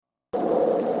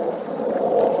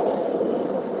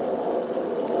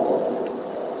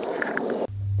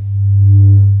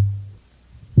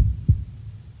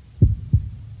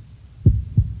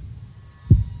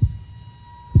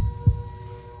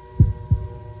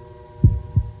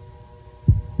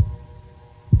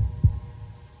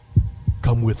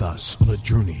Come with us on a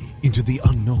journey into the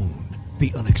unknown,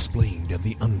 the unexplained, and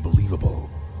the unbelievable.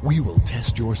 We will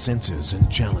test your senses and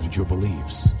challenge your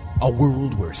beliefs. A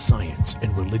world where science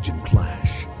and religion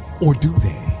clash. Or do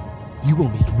they? You will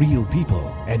meet real people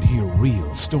and hear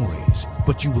real stories,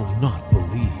 but you will not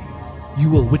believe. You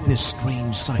will witness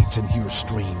strange sights and hear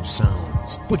strange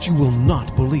sounds, but you will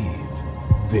not believe.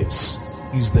 This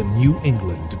is the New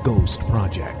England Ghost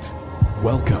Project.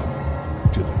 Welcome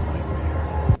to the Nightmare.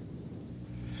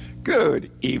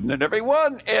 Good evening,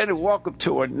 everyone, and welcome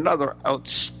to another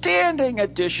outstanding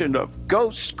edition of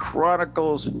Ghost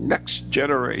Chronicles Next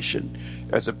Generation,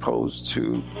 as opposed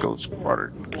to Ghost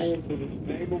Chronicles.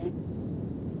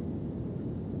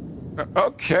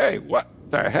 Okay, what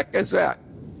the heck is that?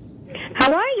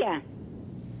 How are you?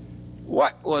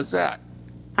 What was that?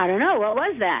 I don't know. What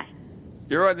was that?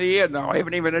 You're on the air now. I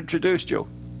haven't even introduced you.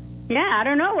 Yeah, I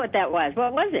don't know what that was.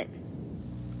 What was it?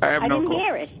 I didn't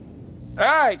hear it. All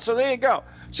right, so there you go.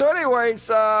 So anyways,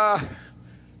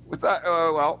 with that,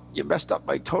 well, you messed up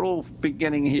my total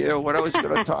beginning here, what I was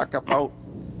going to talk about.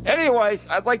 Anyways,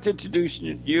 I'd like to introduce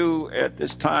you at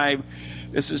this time.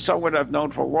 This is someone I've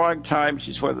known for a long time.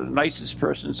 She's one of the nicest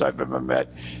persons I've ever met.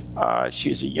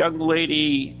 She's a young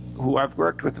lady who I've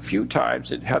worked with a few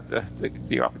times and had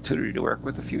the opportunity to work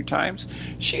with a few times.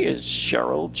 She is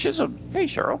Cheryl Chisholm. Hey,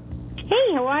 Cheryl.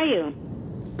 Hey, how are you?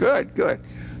 Good.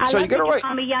 I So love you're that you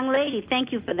call me young lady.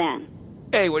 Thank you for that.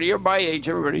 Hey, when you're my age,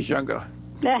 everybody's younger.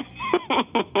 Well,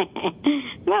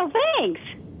 thanks.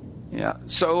 Yeah.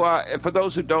 So for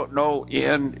those who don't know,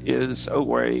 Ann is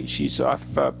away. She's off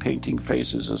painting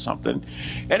faces or something.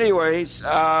 Anyways,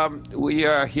 we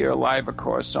are here live, of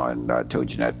course, on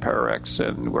TogiNet, Pararex,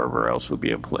 and wherever else we're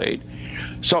being played.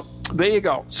 So there you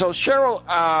go. So Cheryl,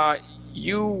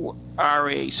 you are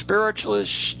a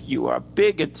spiritualist. You are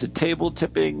big into table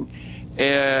tipping,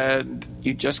 and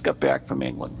you just got back from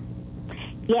England.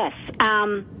 Yes.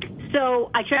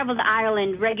 So I travel to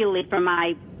Ireland regularly for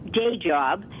my day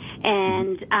job.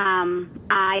 And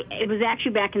it was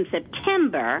actually back in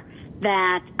September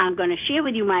that I'm going to share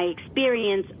with you my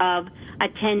experience of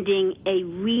attending a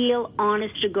real,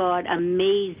 honest-to-God,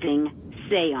 amazing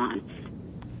seance.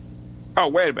 Oh,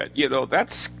 wait a minute. You know,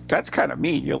 that's kind of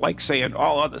mean. You're like saying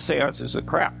all other seances are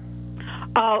crap.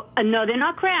 Oh, no, they're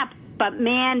not crap. But,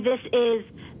 man, this is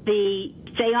the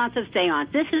seance of seance.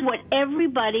 This is what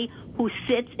everybody who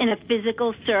sits in a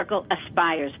physical circle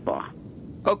aspires for.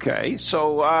 Okay,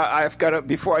 so I've got to,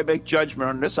 before I make judgment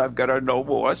on this, I've got to know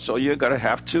more, so you're going to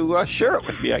have to share it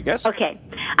with me, I guess. Okay.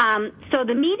 So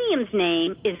the medium's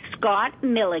name is Scott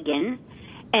Milligan,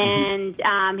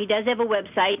 and he does have a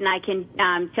website, and I can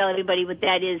tell everybody what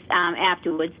that is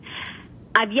afterwards.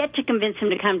 I've yet to convince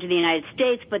him to come to the United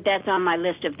States, but that's on my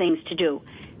list of things to do.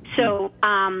 So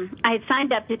I had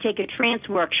signed up to take a trance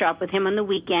workshop with him on the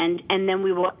weekend, and then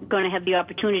we were going to have the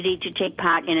opportunity to take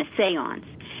part in a seance.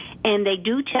 And they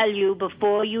do tell you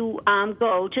before you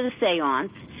go to the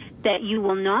seance that you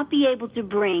will not be able to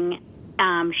bring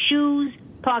shoes,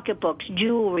 pocketbooks,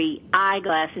 jewelry,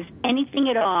 eyeglasses, anything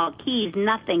at all, keys,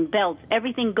 nothing, belts,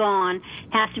 everything gone,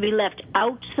 has to be left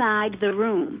outside the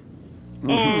room. Mm-hmm.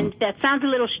 And that sounds a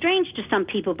little strange to some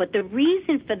people, but the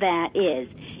reason for that is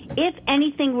if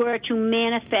anything were to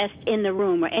manifest in the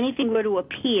room or anything were to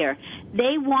appear,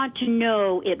 they want to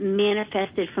know it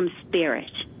manifested from spirit.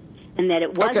 And that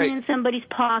it wasn't in somebody's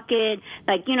pocket.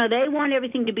 Like, you know, they want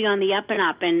everything to be on the up and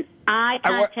up. And I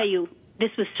can't tell you,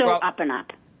 this was so up and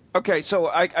up. Okay, so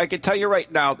I can tell you right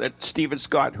now that Stephen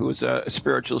Scott, who is a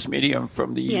spiritualist medium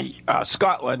from the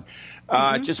Scotland,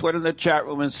 just went in the chat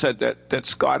room and said that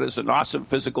Scott is an awesome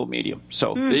physical medium.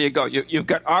 So there you go. You've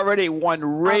got already one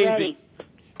raving.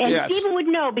 And Stephen would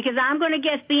know, because I'm going to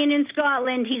guess, being in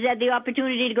Scotland, he's had the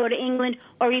opportunity to go to England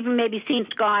or even maybe seen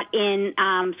Scott in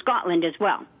Scotland as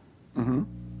well. Mm-hmm.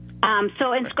 And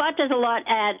Scott does a lot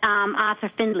at Arthur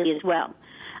Findlay as well.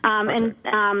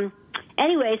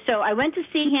 Anyway, so I went to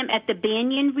see him at the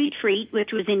Banyan Retreat,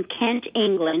 which was in Kent,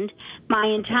 England. My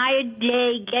entire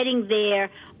day getting there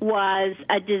was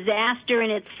a disaster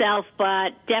in itself,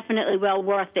 but definitely well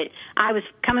worth it. I was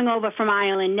coming over from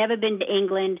Ireland, never been to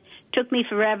England. Took me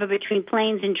forever between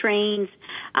planes and trains.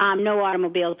 No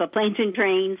automobiles, but planes and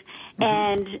trains. Mm-hmm.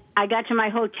 And I got to my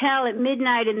hotel at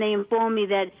midnight, and they informed me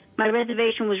that my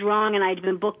reservation was wrong, and I'd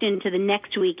been booked into the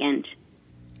next weekend.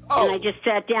 Oh. And I just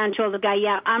sat down and told the guy,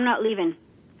 I'm not leaving.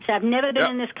 So I've never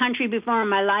been in this country before in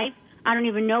my life. I don't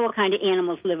even know what kind of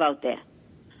animals live out there.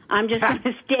 I'm just going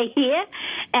to stay here.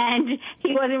 And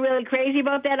he wasn't really crazy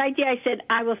about that idea. I said,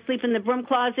 I will sleep in the broom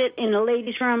closet in the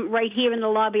ladies' room right here in the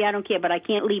lobby. I don't care, but I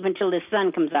can't leave until the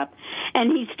sun comes up.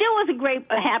 And he still wasn't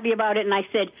happy about it. And I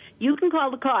said, you can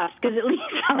call the cops because at least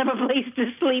I'll have a place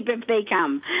to sleep if they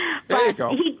come. There you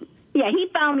go. He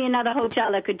found me another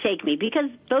hotel that could take me because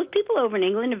those people over in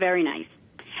England are very nice.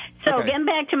 So getting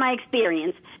back to my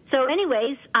experience. So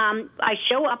anyways, I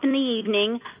show up in the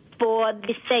evening for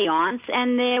the seance,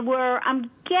 and there were, I'm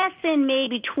guessing,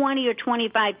 maybe 20 or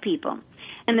 25 people.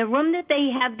 And the room that they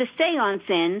have the seance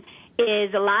in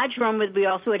is a large room where we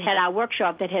also had our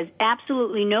workshop that has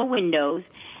absolutely no windows.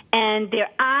 And there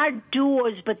are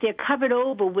doors, but they're covered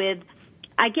over with,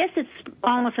 I guess it's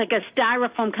almost like a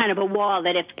styrofoam kind of a wall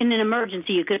that if in an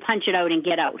emergency you could punch it out and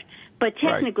get out. But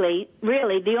technically,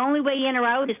 really, the only way in or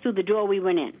out is through the door we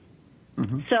went in.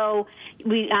 Mm-hmm. So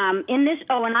we in this.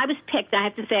 Oh, and I was picked. I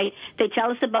have to say, they tell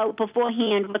us about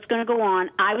beforehand what's going to go on.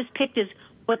 I was picked as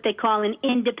what they call an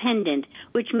independent,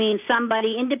 which means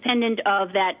somebody independent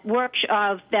of that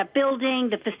of that building,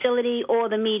 the facility, or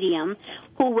the medium,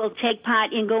 who will take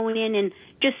part in going in and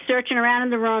just searching around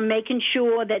in the room, making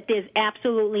sure that there's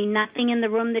absolutely nothing in the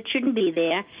room that shouldn't be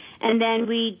there. And then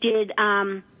we did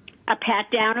a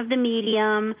pat down of the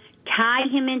medium, tie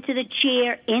him into the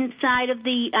chair inside of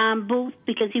the booth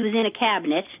because he was in a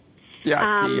cabinet.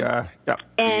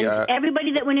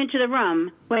 Everybody that went into the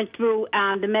room went through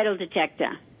the metal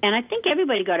detector. And I think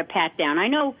everybody got a pat down. I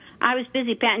know I was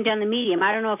busy patting down the medium.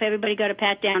 I don't know if everybody got a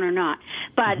pat down or not.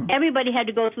 But everybody had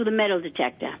to go through the metal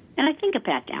detector. And I think a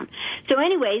pat down. So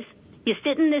anyways, you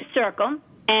sit in this circle,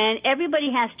 and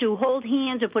everybody has to hold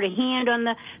hands or put a hand on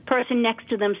the person next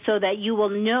to them so that you will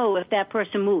know if that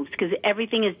person moves, because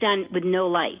everything is done with no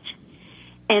light.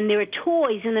 And there are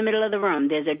toys in the middle of the room.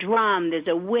 There's a drum. There's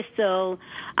a whistle.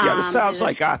 Yeah, this sounds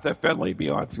like Arthur Findlay, be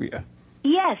honest with you.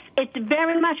 Yes, it's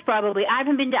very much probably. I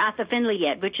haven't been to Arthur Findlay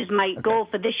yet, which is my goal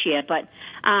for this year. But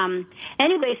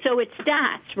anyway, so it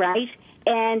starts, right?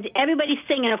 And everybody's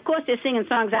singing. Of course, they're singing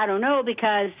songs I don't know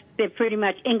because they're pretty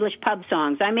much English pub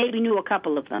songs. I maybe knew a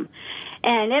couple of them.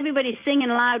 And everybody's singing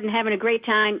loud and having a great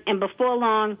time. And before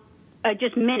long,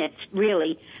 just minutes,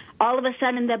 really, all of a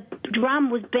sudden the drum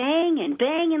was banging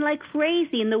like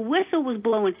crazy, and the whistle was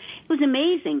blowing. It was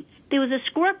amazing. There was a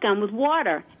squirt gun with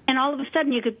water, and all of a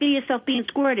sudden you could feel yourself being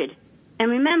squirted.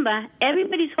 And remember,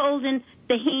 everybody's holding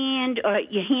the hand or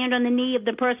your hand on the knee of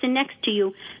the person next to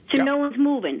you, so no one's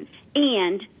moving.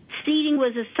 And seating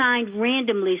was assigned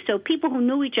randomly, so people who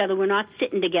knew each other were not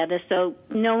sitting together, so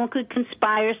no one could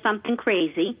conspire something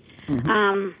crazy.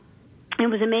 It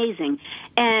was amazing.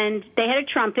 And they had a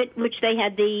trumpet, which they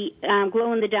had the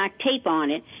glow-in-the-dark tape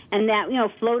on it, and that,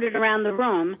 floated around the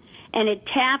room. And it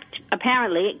tapped,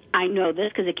 apparently, I know this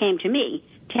because it came to me,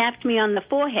 tapped me on the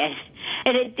forehead.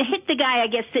 And it hit the guy, I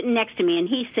guess, sitting next to me, and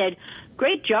he said,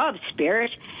 "Great job,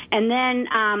 Spirit." And then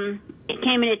it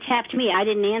came and it tapped me. I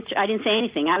didn't answer. I didn't say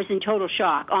anything. I was in total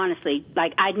shock, honestly.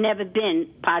 Like, I'd never been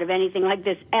part of anything like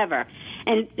this ever.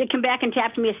 And it came back and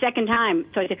tapped me a second time.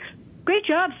 So I said, "Great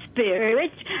job,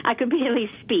 Spirit." I could barely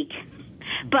speak.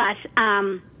 But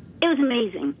it was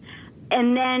amazing.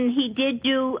 And then he did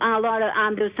do a lot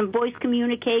of, there was some voice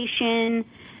communication.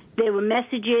 There were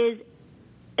messages.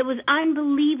 It was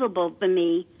unbelievable for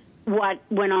me what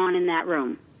went on in that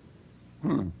room.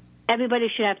 Everybody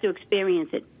should have to experience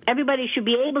it. Everybody should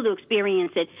be able to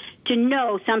experience it to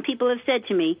know. Some people have said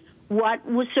to me, what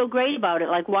was so great about it?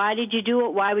 Like, why did you do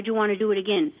it? Why would you want to do it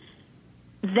again?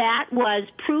 That was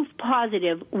proof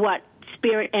positive what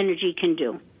spirit energy can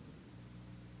do.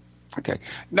 Okay.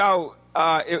 Now,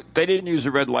 they didn't use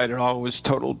a red light at all. It was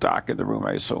total dark in the room,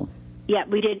 I assume. Yeah,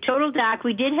 we did total dark.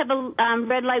 We did have a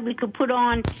red light we could put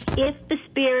on if the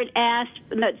spirit asked,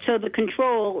 so the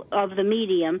control of the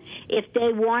medium, if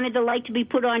they wanted the light to be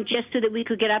put on just so that we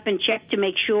could get up and check to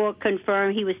make sure,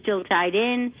 confirm he was still tied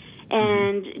in,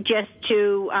 and just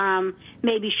to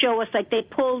maybe show us, like they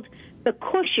pulled the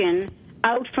cushion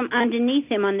out from underneath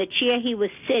him on the chair he was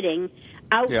sitting,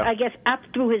 out, I guess, up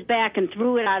through his back and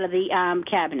threw it out of the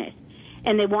cabinet.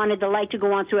 And they wanted the light to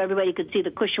go on so everybody could see the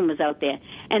cushion was out there.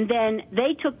 And then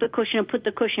they took the cushion and put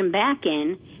the cushion back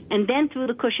in, and then threw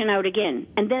the cushion out again.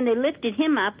 And then they lifted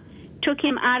him up, took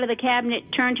him out of the cabinet,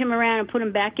 turned him around, and put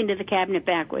him back into the cabinet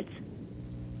backwards.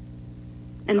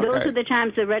 And those are the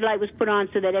times the red light was put on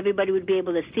so that everybody would be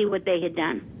able to see what they had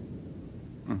done.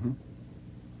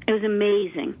 It was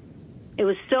amazing. It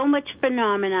was so much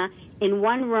phenomena in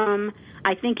one room.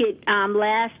 I think it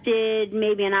lasted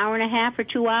maybe an hour and a half or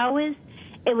 2 hours.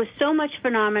 It was so much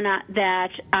phenomena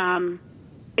that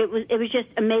it was just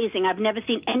amazing. I've never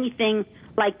seen anything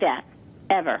like that,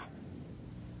 ever.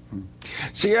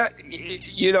 See,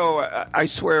 I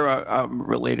swear I'm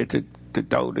related to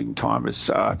Doubting Thomas.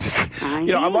 I'm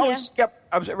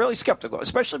really skeptical,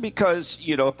 especially because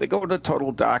if they go into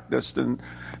total darkness, then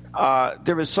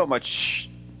there is so much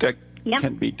that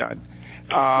can be done.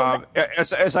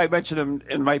 As I mentioned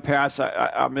in my past,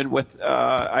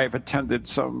 I've attended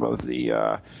some of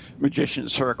the magician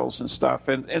circles and stuff,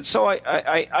 and so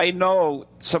I know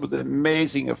some of the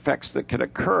amazing effects that can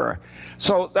occur.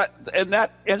 So that in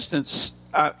that instance,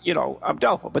 I'm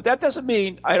doubtful, but that doesn't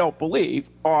mean I don't believe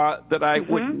or that I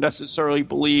wouldn't necessarily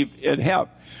believe in him.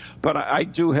 But I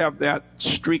do have that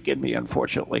streak in me,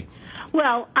 unfortunately.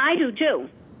 Well, I do too.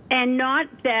 And not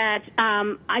that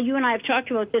you and I have talked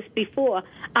about this before.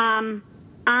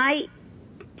 I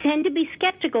tend to be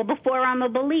skeptical before I'm a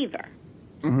believer.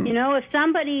 Mm-hmm. If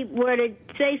somebody were to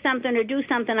say something or do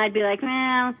something, I'd be like,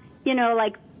 well,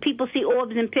 like people see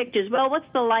orbs in pictures. Well,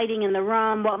 what's the lighting in the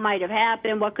room? What might have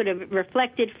happened? What could have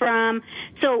reflected from?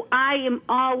 So I am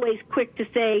always quick to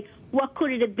say, what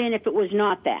could it have been if it was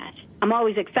not that? I'm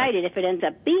always excited if it ends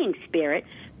up being spirit,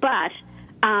 but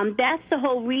that's the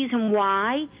whole reason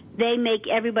why they make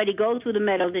everybody go through the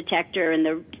metal detector,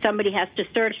 and somebody has to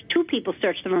search. 2 people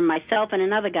search the room, myself and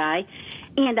another guy,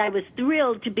 and I was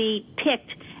thrilled to be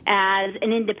picked as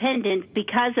an independent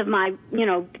because of my,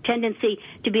 tendency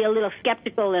to be a little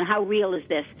skeptical and how real is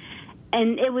this.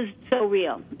 And it was so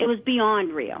real. It was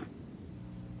beyond real.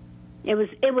 It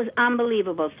was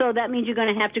unbelievable. So that means you're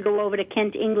going to have to go over to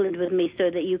Kent, England with me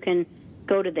so that you can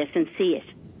go to this and see it.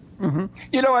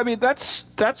 Mm-hmm.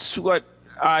 That's what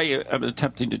I am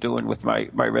attempting to do with my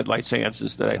red light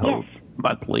seances that I hold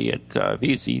monthly at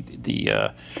VZ,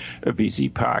 the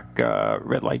VZ Park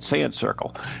Red Light Seance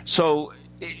Circle. So,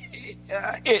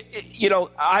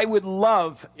 I would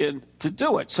love to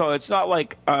do it. So it's not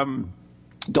like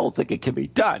don't think it can be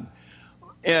done.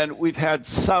 And we've had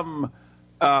some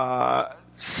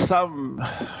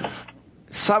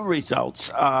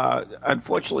results.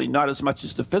 Unfortunately, not as much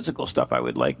as the physical stuff I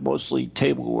would like, mostly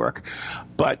table work.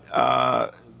 But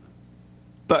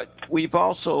we've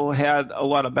also had a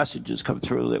lot of messages come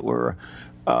through that were,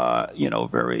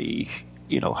 very,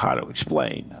 hard to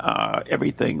explain.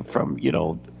 Everything from,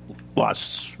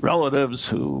 lost relatives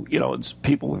who,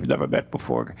 people we've never met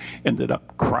before ended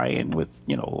up crying with,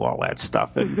 all that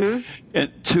stuff. And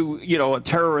to, a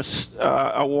terrorist,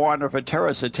 a warning of a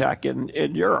terrorist attack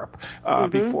in Europe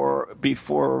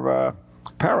before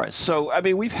Paris. So,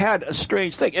 we've had a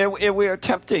strange thing. And we're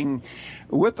attempting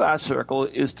with our circle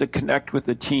is to connect with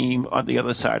the team on the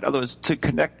other side. In other words, to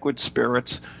connect with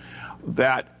spirits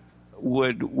that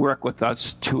would work with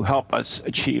us to help us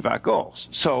achieve our goals.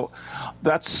 So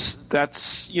that's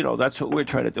what we're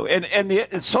trying to do. And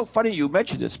it's so funny you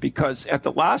mentioned this because at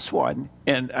the last one,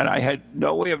 and I had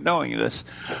no way of knowing this,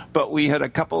 but we had a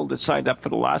couple that signed up for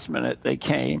the last minute. They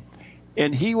came,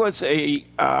 and he was a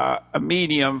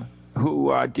medium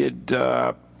who did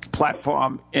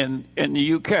platform in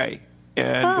the UK,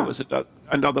 and there was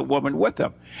another woman with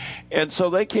them, and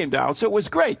so they came down. So it was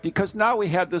great because now we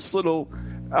had this little.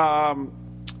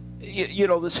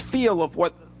 This feel of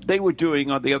what they were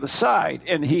doing on the other side.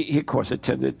 And he of course,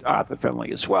 attended Arthur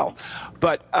Findlay as well.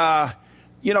 But,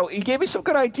 he gave me some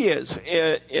good ideas,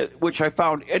 which I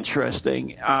found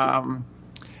interesting.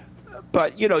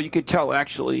 But, you could tell,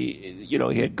 actually,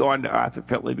 he had gone to Arthur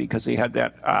Findlay because he had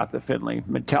that Arthur Findlay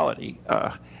mentality,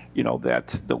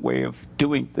 that the way of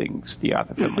doing things, the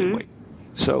Arthur Findlay way.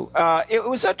 So it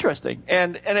was interesting,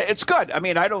 and it's good.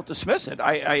 I don't dismiss it.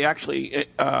 I actually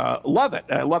love it.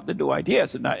 I love the new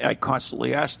ideas, and I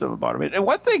constantly ask them about it. And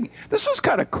one thing, this was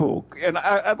kind of cool, and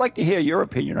I'd like to hear your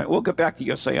opinion. We'll get back to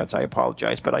your seance. I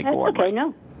apologize, but I go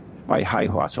on my high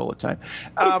horse all the time.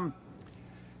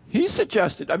 He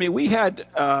suggested, we had,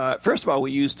 first of all,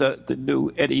 we used the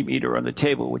new Eddy meter on the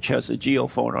table, which has a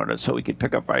geophone on it, so we could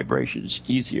pick up vibrations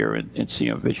easier and see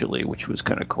them visually, which was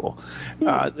kind of cool.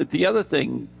 The other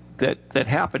thing that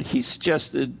happened, he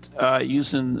suggested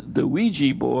using the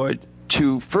Ouija board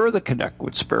to further connect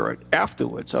with spirit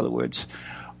afterwards, in other words,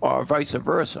 or vice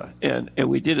versa. And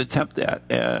we did attempt that.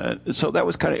 And so that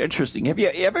was kind of interesting. Have you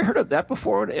ever heard of that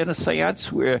before in a seance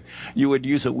where you would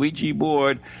use a Ouija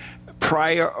board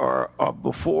prior or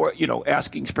before,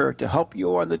 asking spirit to help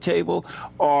you on the table,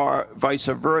 or vice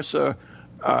versa,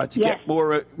 to get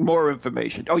more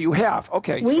information? Oh, you have?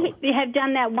 Okay. We have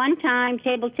done that one time,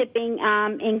 table tipping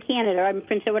in Canada. I'm in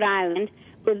Prince Edward Island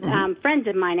with friends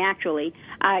of mine, actually.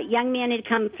 A young man had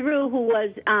come through who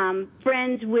was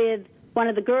friends with one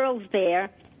of the girls there,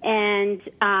 and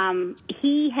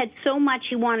he had so much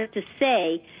he wanted to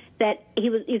say that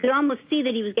you could almost see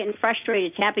that he was getting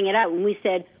frustrated tapping it out. When we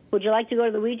said, would you like to go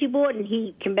to the Ouija board? And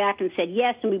he came back and said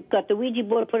yes, and we got the Ouija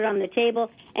board, put it on the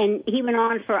table, and he went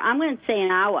on for, I'm going to say,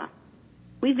 an hour.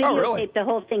 We videotaped the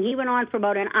whole thing. He went on for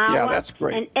about an hour. Yeah, that's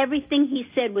great. And everything he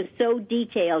said was so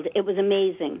detailed. It was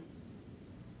amazing.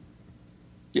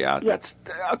 Yeah, that's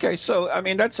okay. So, I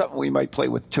mean, that's something we might play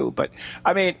with too. But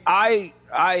I mean,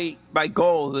 my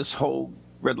goal of this whole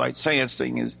red light seance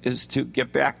thing is to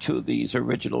get back to these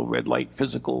original red light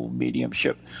physical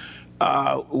mediumship,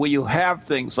 where you have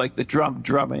things like the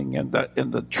drumming and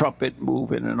the trumpet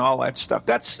moving and all that stuff.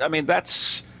 That's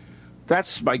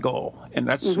my goal, and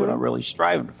that's what I'm really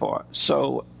striving for.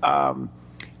 So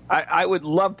I would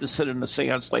love to sit in a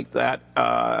seance like that,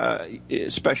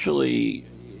 especially,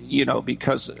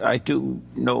 because I do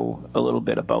know a little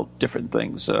bit about different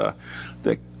things that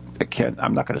can,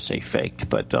 I'm not going to say faked,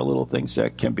 but little things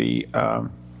that can be,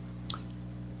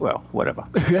 well, whatever.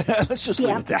 Let's just leave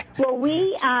it at that. Well,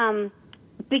 we...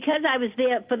 because I was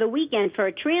there for the weekend for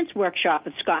a trance workshop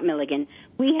with Scott Milligan,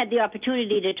 we had the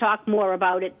opportunity to talk more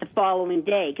about it the following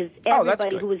day, because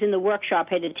everybody who was in the workshop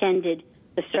had attended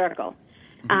the circle.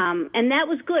 And that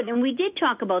was good. And we did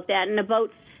talk about that and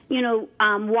about,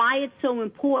 why it's so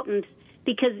important,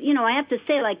 because, I have to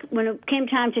say, like, when it came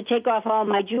time to take off all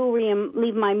my jewelry and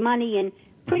leave my money and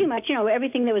pretty much,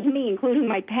 everything that was me, including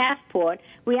my passport,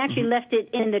 we actually left it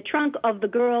in the trunk of the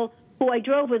girl who I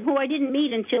drove with, who I didn't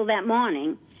meet until that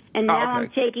morning. And now I'm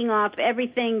taking off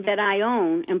everything that I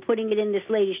own and putting it in this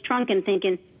lady's trunk and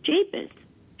thinking, jeepers,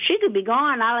 she could be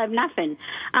gone, I'll have nothing.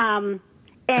 And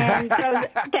so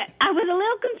I was a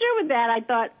little concerned with that. I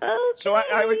thought, okay. So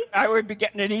I would be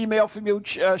getting an email from you,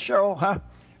 Cheryl, huh?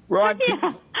 Ron,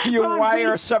 can you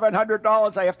wire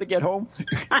 $700? I have to get home.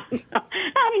 I know.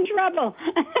 I'm in trouble.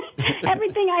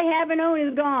 Everything I have and own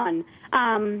is gone.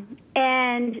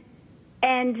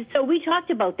 And so we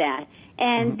talked about that.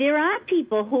 And there are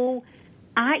people who,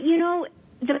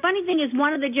 the funny thing is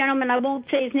one of the gentlemen, I won't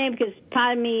say his name because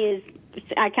part of me is,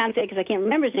 I can't say because I can't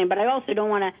remember his name, but I also don't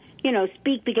want to,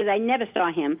 speak because I never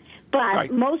saw him.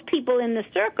 But most people in the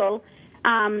circle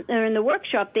or in the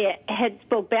workshop there had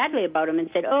spoke badly about him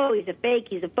and said, oh, he's a fake,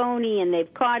 he's a phony, and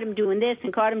they've caught him doing this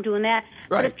and caught him doing that.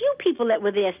 Right. But a few people that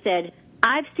were there said,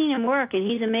 I've seen him work and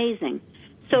he's amazing.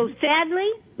 So sadly,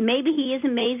 maybe he is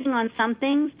amazing on some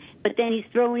things, but then he's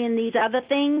throwing in these other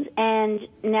things, and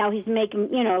now he's making,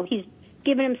 he's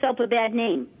giving himself a bad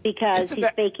name because he's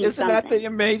faking something. Isn't that the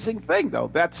amazing thing, though?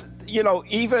 That's,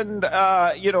 even,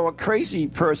 a crazy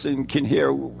person can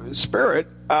hear spirit.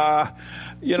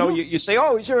 You say,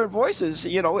 oh, he's hearing voices,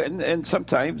 and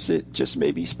sometimes it just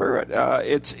may be spirit.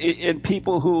 It's in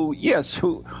people who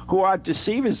are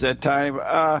deceivers at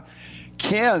time,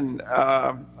 can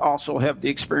also have the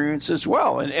experience as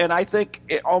well. And I think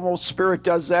almost spirit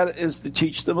does that is to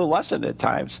teach them a lesson at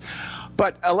times.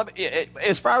 But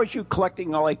as far as you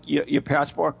collecting all, like your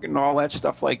passport and all that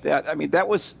stuff like that, I mean, that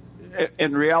was,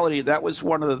 in reality, that was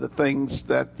one of the things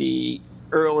that the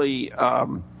early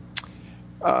not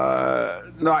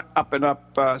up and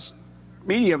up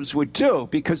mediums would do,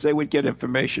 because they would get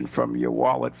information from your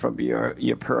wallet, from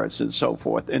your purse and so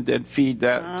forth, and then feed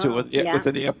that with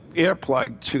an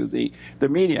earplug to the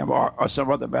medium or some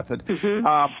other method.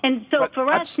 And so for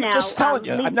us now, just telling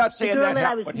you, I'm not saying the girl that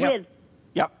I was with,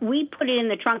 we put it in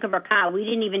the trunk of her car. We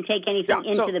didn't even take anything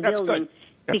into the building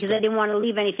because I didn't want to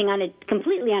leave anything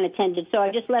completely unattended. So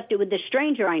I just left it with this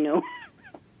stranger I knew.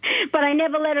 But I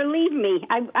never let her leave me.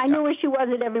 I knew where she was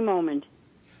at every moment.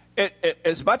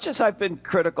 As much as I've been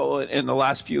critical in the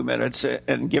last few minutes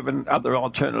and given other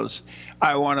alternatives,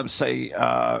 I want to say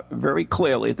very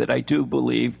clearly that I do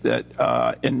believe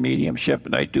that in mediumship,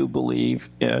 and I do believe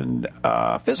in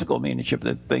physical mediumship,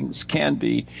 that things can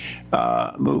be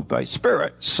moved by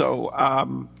spirit. So,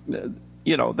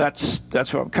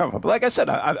 that's where I'm coming from. But like I said,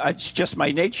 it's just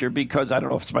my nature, because I don't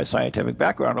know if it's my scientific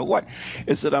background or what,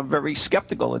 is that I'm very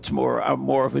skeptical. I'm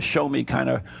more of a show me kind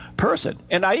of person.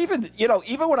 And I even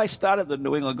when I started the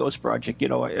New England Ghost Project,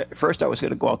 at first I was going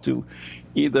to go out to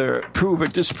either prove or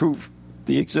disprove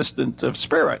the existence of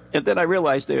spirit. And then I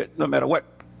realized that no matter what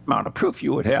amount of proof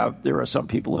you would have, there are some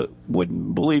people that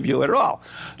wouldn't believe you at all.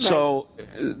 Right. So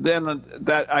then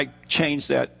that I changed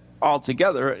that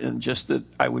altogether, and just that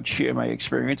I would share my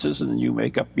experiences, and you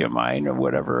make up your mind or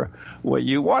whatever way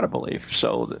you want to believe.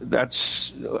 So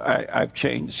that's I've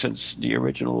changed since the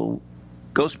original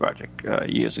Ghost Project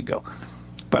years ago.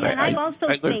 But I also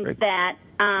think that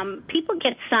people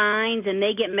get signs and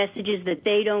they get messages that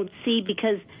they don't see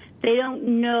because they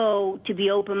don't know to be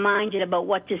open-minded about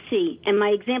what to see. And my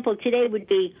example today would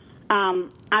be,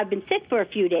 I've been sick for a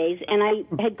few days, and I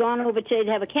had gone over to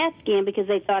have a CAT scan because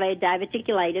they thought I had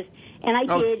diverticulitis, and I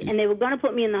did, geez. and they were going to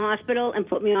put me in the hospital and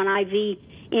put me on IV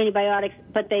antibiotics,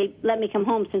 but they let me come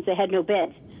home since they had no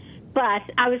beds. But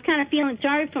I was kind of feeling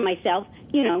sorry for myself,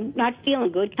 not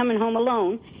feeling good, coming home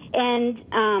alone, and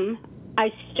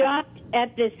I stopped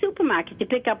at the supermarket to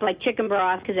pick up like chicken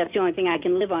broth because that's the only thing I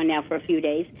can live on now for a few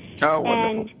days. Oh,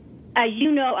 wonderful. And as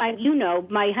you know,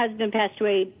 my husband passed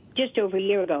away just over a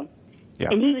year ago. Yeah.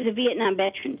 And he was a Vietnam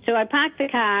veteran. So I parked the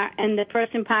car, and the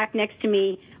person parked next to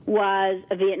me was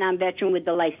a Vietnam veteran with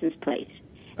the license plate.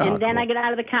 And then cool. I got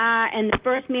out of the car, and the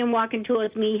first man walking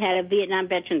towards me had a Vietnam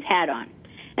veteran's hat on.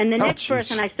 And the next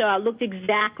person I saw looked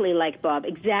exactly like Bob,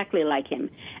 exactly like him.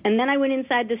 And then I went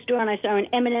inside the store, and I saw an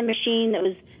M&M machine that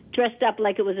was dressed up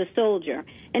like it was a soldier.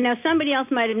 And now somebody else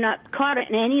might have not caught it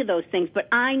in any of those things, but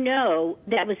I know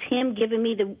that was him giving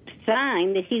me the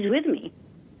sign that he's with me.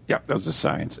 Yep, those are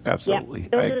signs, absolutely.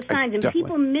 Yep, those are the signs. And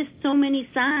people miss so many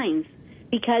signs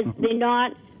because they're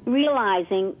not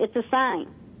realizing it's a sign.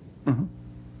 Mm-hmm.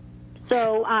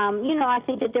 So, I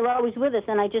think that they're always with us,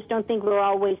 and I just don't think we're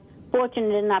always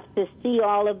fortunate enough to see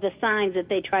all of the signs that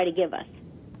they try to give us.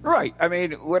 Right. I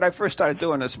mean, when I first started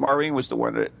doing this, Maureen was the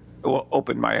one that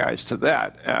opened my eyes to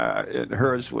that.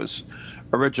 Hers was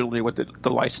originally with the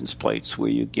license plates, where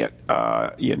you get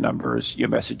your numbers, your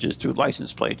messages through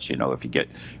license plates. If you get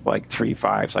like 3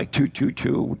 5s, like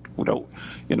 222,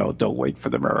 don't wait for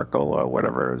the miracle or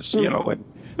whatever. And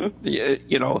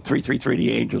 333,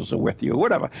 the angels are with you, or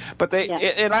whatever. But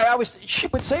she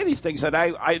would say these things, and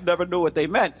I never knew what they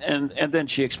meant. And then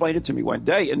she explained it to me one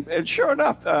day, and sure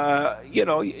enough,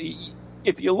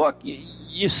 if you look,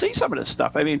 you see some of this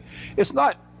stuff. I mean, it's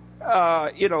not.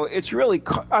 It's really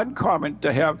uncommon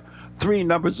to have 3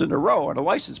 numbers in a row on a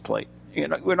license plate.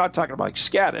 We're not talking about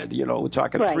scattered. We're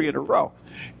talking 3 in a row.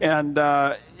 And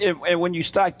when you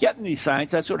start getting these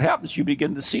signs, that's what happens. You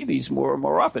begin to see these more and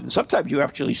more often. And sometimes you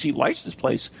actually see license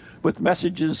plates with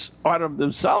messages on them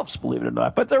themselves, believe it or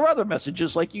not. But there are other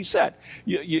messages, like you said.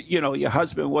 Your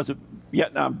husband was a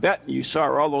Vietnam vet, and you saw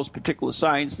all those particular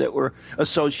signs that were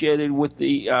associated with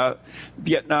the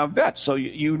Vietnam vet. So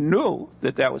you knew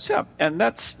that was him. And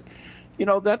that's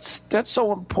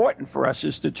so important for us,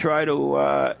 is to try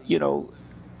to,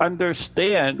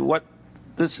 understand what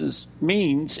this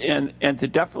means and to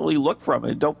definitely look from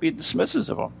it. Don't be dismissive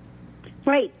of them.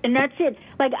 Right, and that's it.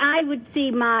 Like, I would see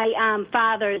my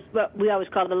father's, what we always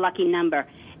call the lucky number,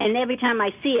 and every time I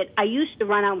see it, I used to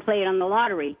run out and play it on the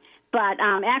lottery. But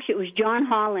actually, it was John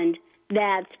Holland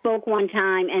that spoke one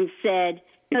time and said,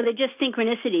 they're just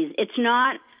synchronicities. It's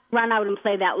not run out and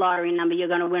play that lottery number, you're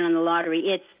going to win on the lottery.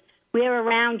 It's we're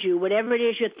around you. Whatever it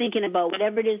is you're thinking about,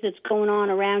 whatever it is that's going on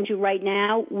around you right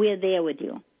now, we're there with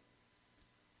you.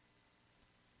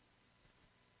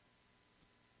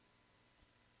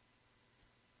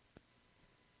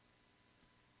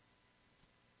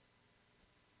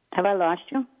 Have I lost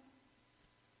you?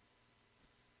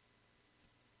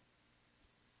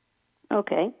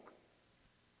 Okay.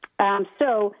 I'm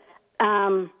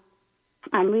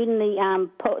reading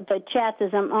the chats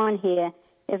as I'm on here.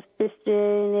 If this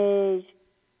is,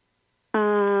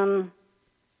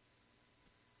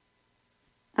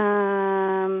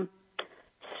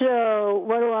 so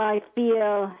what do I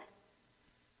feel?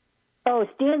 Oh,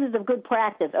 standards of good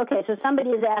practice. Okay, so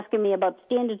somebody is asking me about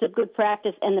standards of good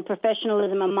practice and the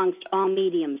professionalism amongst all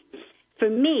mediums. For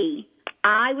me,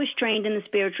 I was trained in the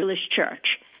Spiritualist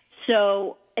Church.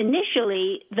 So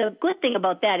initially, the good thing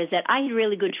about that is that I had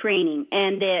really good training,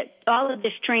 and that all of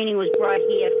this training was brought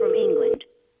here from England.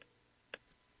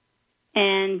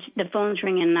 And the phone's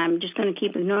ringing, and I'm just going to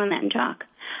keep ignoring that and talk.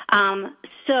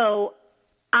 So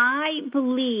I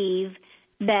believe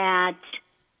that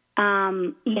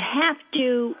you have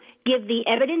to give the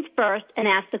evidence first and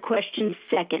ask the questions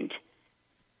second.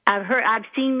 I've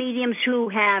seen mediums who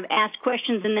have asked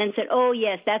questions and then said, "Oh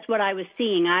yes, that's what I was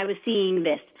seeing. I was seeing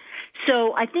this."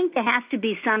 So I think there has to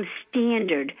be some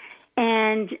standard.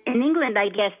 And in England, I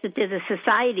guess that there's a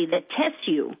society that tests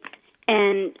you.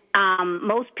 And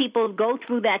most people go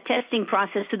through that testing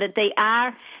process so that they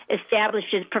are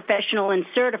established as professional and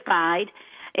certified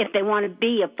if they want to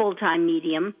be a full-time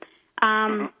medium.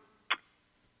 Am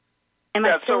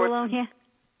I still alone here?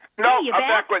 No, hey, I'm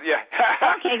back with you.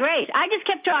 Okay, great. I just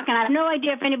kept talking. I have no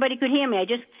idea if anybody could hear me.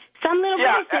 Some little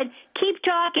voice said, keep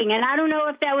talking, and I don't know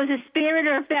if that was a spirit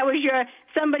or if that was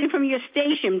somebody from your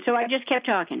station, so I just kept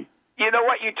talking. You know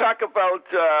what, you talk about,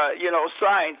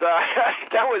 signs.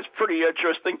 That was pretty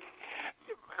interesting.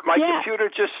 My computer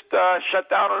just shut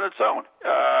down on its own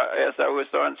as I was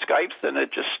on Skype, and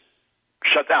it just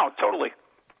shut down totally.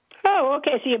 Oh,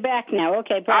 okay, so you're back now.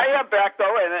 Okay, perfect. I am back,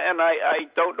 though, and I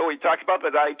don't know what you talked about,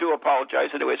 but I do apologize.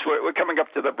 Anyways, we're coming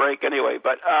up to the break anyway.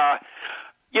 But,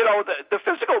 the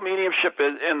physical mediumship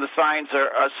and the signs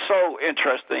are so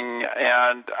interesting.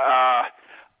 And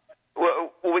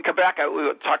when we come back, we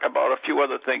will talk about a few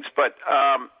other things. But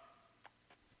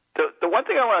the one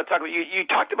thing I want to talk about, you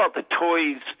talked about the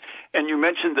toys, and you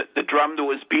mentioned that the drum that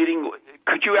was beating.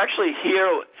 Could you actually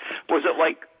hear, was it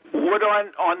like wood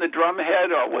on the drum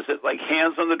head, or was it like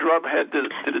hands on the drum head?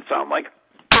 Did it sound like?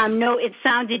 No, it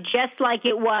sounded just like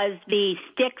it was the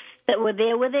sticks that were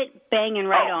there with it banging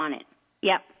right on it.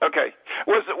 Yep. Okay.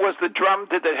 Was the drum,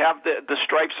 did it have the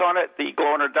stripes on it, the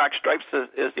glow-in-the-dark stripes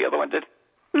as the other one did?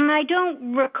 I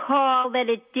don't recall that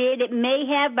it did. It may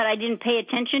have, but I didn't pay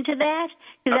attention to that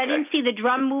because I didn't see the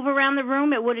drum move around the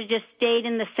room. It would have just stayed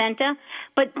in the center.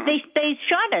 But they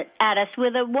shot it at us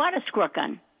with a water squirt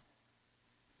gun.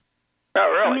 Oh,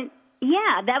 really? I mean,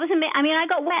 yeah, that was amazing. I mean, I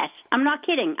got wet. I'm not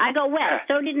kidding. I got wet.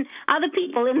 So didn't other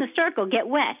people in the circle get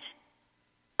wet.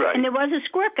 Right. And there was a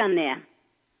squirt gun there.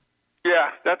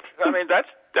 Yeah, that's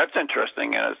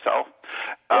interesting in itself.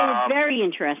 It was very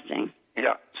interesting.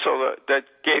 Yeah, so that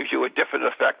gave you a different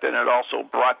effect, and it also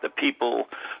brought the people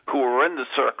who were in the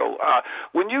circle.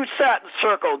 When you sat in the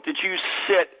circle, did you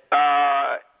sit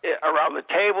around the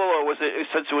table, or was it,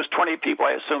 since it was 20 people,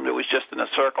 I assumed it was just in a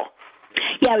circle?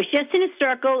 Yeah, it was just in a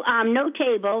circle, no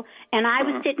table, and I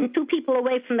was sitting 2 people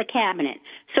away from the cabinet.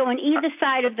 So on either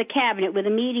side of the cabinet where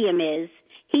the medium is,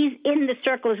 he's in the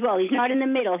circle as well. He's not in the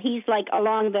middle. He's like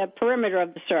along the perimeter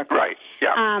of the circle. Right,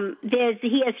 yeah.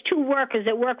 He has 2 workers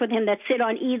that work with him that sit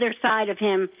on either side of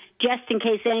him just in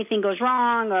case anything goes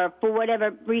wrong or for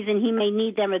whatever reason he may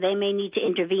need them or they may need to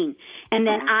intervene. And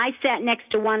then I sat next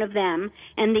to one of them,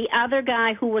 and the other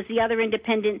guy who was the other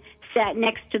independent sat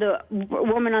next to the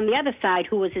woman on the other side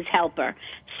who was his helper.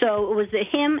 So it was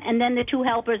him and then the 2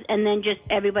 helpers and then just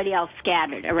everybody else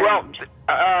scattered around.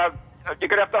 Well, you're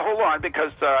going to have to hold on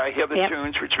because I hear the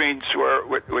tunes, which means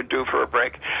we're due for a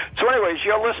break. So anyways,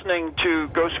 you're listening to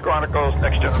Ghost Chronicles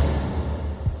Next Gen.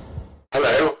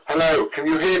 Hello, can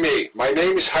you hear me? My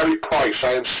name is Harry Price.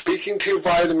 I am speaking to you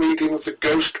via the medium of the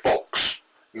Ghost Box.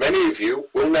 Many of you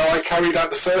will know I carried out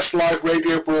the first live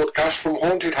radio broadcast from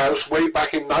Haunted House way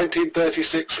back in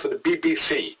 1936 for the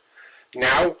BBC.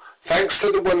 Now, thanks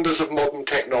to the wonders of modern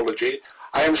technology,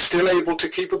 I am still able to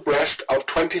keep abreast of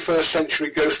 21st century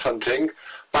ghost hunting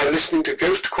by listening to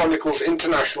Ghost Chronicles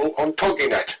International on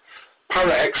TogiNet,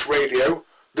 ParaX Radio,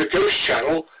 the Ghost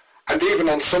Channel, and even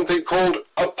on something called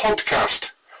a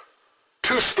podcast.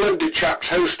 2 splendid chaps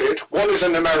host it. One is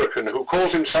an American who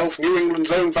calls himself New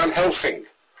England's own Van Helsing,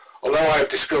 although I have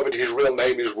discovered his real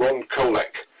name is Ron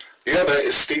Kolek. The other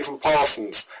is Stephen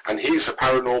Parsons, and he's a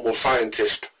paranormal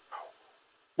scientist.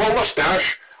 Well,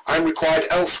 mustache, I'm required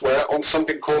elsewhere on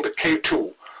something called a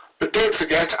K2. But don't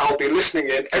forget, I'll be listening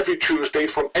in every Tuesday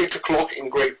from 8 o'clock in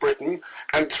Great Britain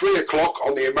and 3 o'clock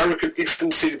on the American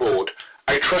Eastern Seaboard.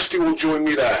 I trust you will join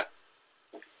me there.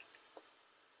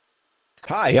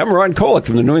 Hi, I'm Ron Kolek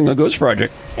from the New England Ghost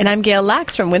Project. And I'm Gail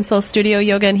Lax from Winslow Studio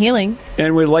Yoga and Healing.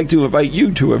 And we'd like to invite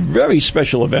you to a very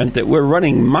special event that we're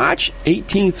running March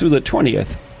 18th through the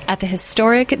 20th. At the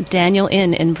historic Daniel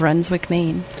Inn in Brunswick,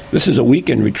 Maine. This is a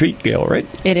weekend retreat, Gail, right?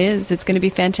 It is. It's going to be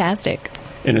fantastic.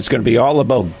 And it's going to be all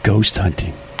about ghost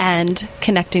hunting. And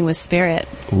connecting with spirit.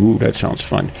 Ooh, that sounds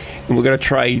fun. And we're going to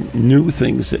try new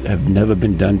things that have never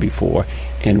been done before.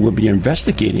 And we'll be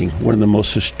investigating one of the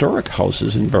most historic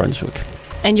houses in Brunswick.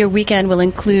 And your weekend will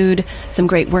include some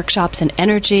great workshops in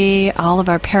energy, all of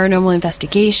our paranormal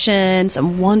investigation,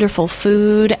 some wonderful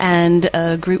food, and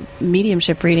a group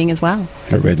mediumship reading as well.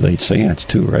 And a red light seance,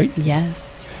 too, right?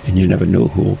 Yes. And you never know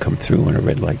who will come through in a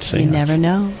red light seance. You never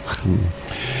know.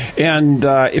 And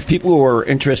if people are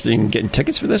interested in getting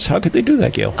tickets for this, how could they do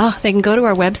that, Gail? Oh, they can go to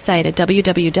our website at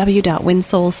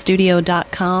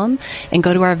www.winsoulstudio.com and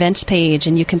go to our events page,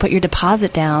 and you can put your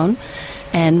deposit down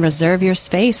and reserve your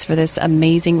space for this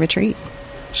amazing retreat.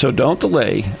 So don't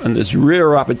delay on this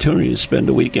rare opportunity to spend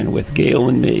a weekend with Gail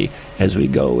and me as we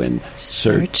go in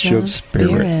search of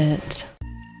spirit.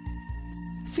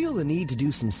 Feel the need to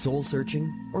do some soul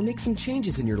searching or make some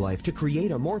changes in your life to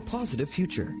create a more positive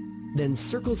future? Then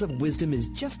Circles of Wisdom is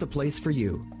just the place for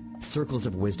you. Circles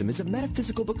of Wisdom is a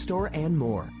metaphysical bookstore and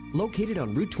more, located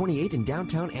on Route 28 in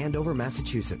downtown Andover,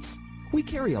 Massachusetts. We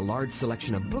carry a large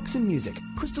selection of books and music,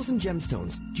 crystals and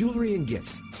gemstones, jewelry and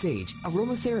gifts, sage,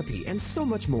 aromatherapy, and so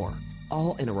much more,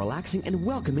 all in a relaxing and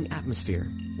welcoming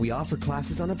atmosphere. We offer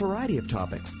classes on a variety of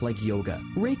topics like yoga,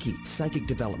 Reiki, psychic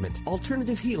development,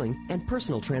 alternative healing, and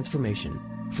personal transformation.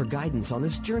 For guidance on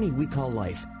this journey we call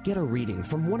life, get a reading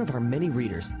from one of our many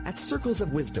readers at Circles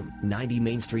of Wisdom, 90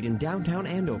 Main Street in downtown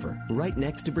Andover, right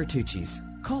next to Bertucci's.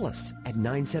 Call us at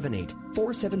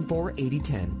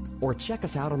 978-474-8010 or check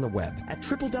us out on the web at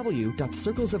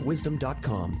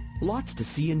www.circlesofwisdom.com. Lots to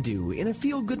see and do in a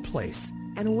feel-good place,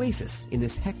 an oasis in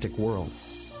this hectic world.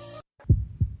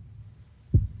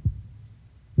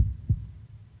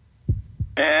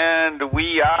 And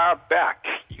we are back.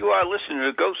 You are listening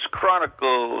to Ghost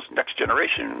Chronicles Next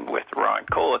Generation with Ron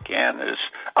Kolick, is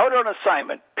out on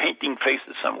assignment painting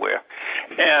faces somewhere.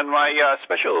 And my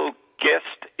special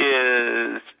guest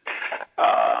is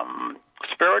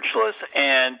spiritualist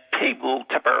and table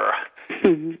tipper.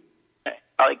 Mm-hmm.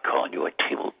 I like calling you a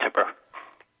table tipper.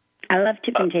 I love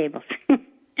tipping tables.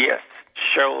 Yes,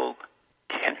 Cheryl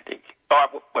Kennedy. Oh,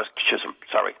 it was Chisholm,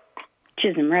 sorry.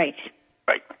 Chisholm, right.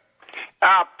 Right.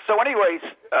 So anyways,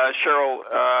 Cheryl,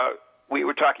 we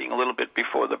were talking a little bit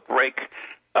before the break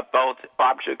about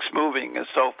objects moving and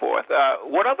so forth.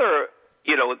 What other,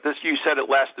 this, you said it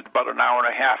lasted about an hour and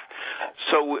a half.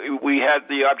 So we had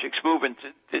the objects moving.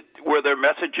 Were there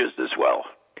messages as well?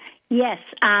 Yes,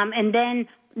 and then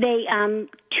they,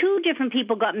 two different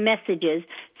people got messages.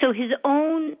 So his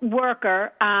own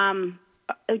worker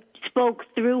spoke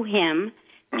through him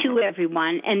to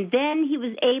everyone, and then he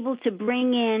was able to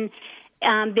bring in,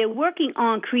 they're working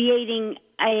on creating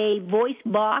a voice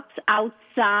box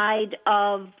outside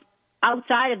of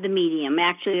the medium,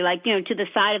 actually, to the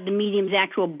side of the medium's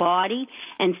actual body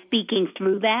and speaking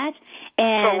through that.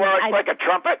 And so like a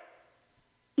trumpet?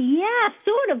 Yeah,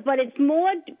 sort of, but it's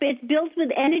built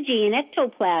with energy and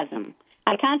ectoplasm.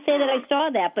 I can't say that I saw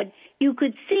that, but you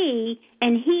could see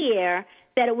and hear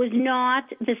that it was not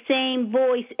the same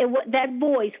voice. That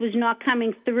voice was not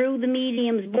coming through the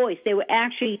medium's voice. They were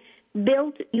actually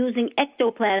built using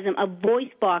ectoplasm, a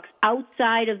voice box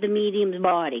outside of the medium's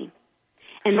body.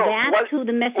 And that's who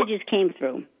the messages came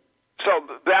through. So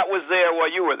that was there while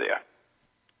you were there?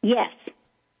 Yes.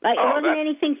 It wasn't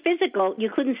anything physical. You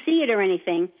couldn't see it or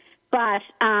anything. But,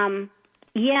 I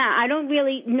don't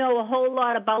really know a whole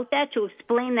lot about that to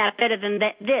explain that better than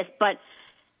this. But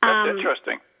that's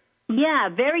interesting. Yeah,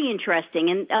 very interesting,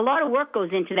 and a lot of work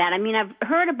goes into that. I mean, I've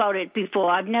heard about it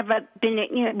before. I've never been,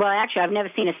 I've never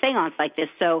seen a seance like this,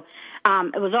 so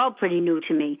it was all pretty new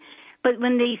to me. But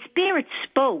when the spirits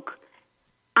spoke,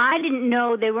 I didn't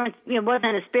know it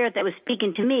wasn't a spirit that was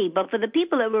speaking to me, but for the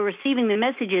people that were receiving the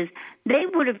messages, they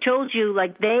would have told you,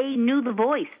 they knew the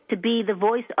voice to be the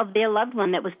voice of their loved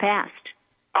one that was passed.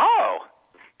 Oh.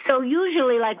 So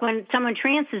usually, when someone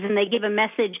trances and they give a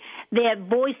message, their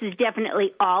voice is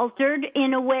definitely altered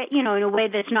in a way, in a way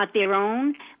that's not their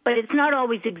own. But it's not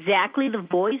always exactly the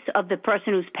voice of the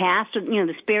person who's passed, or,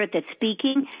 the spirit that's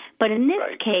speaking. But in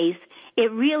this case,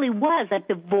 it really was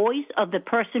the voice of the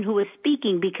person who was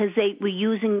speaking because they were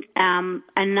using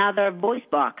another voice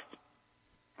box.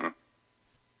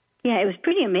 Yeah, it was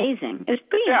pretty amazing. It was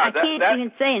pretty. Yeah, I can't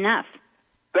even say enough.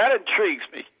 That intrigues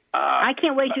me. I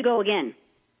can't wait to go again.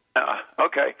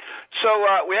 Okay, so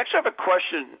we actually have a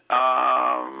question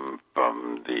from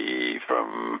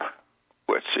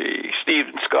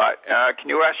Stephen Scott. Can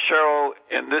you ask Cheryl,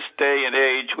 in this day and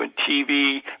age when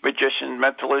TV, magician,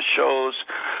 mentalist shows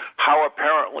how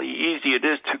apparently easy it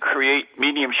is to create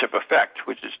mediumship effect,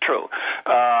 which is true,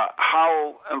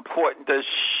 how important does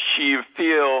she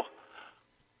feel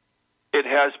it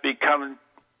has become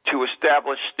to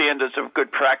establish standards of good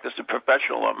practice and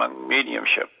professional among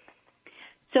mediumship?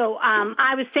 So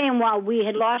I was saying while we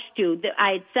had lost you, that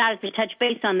I had started to touch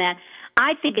base on that.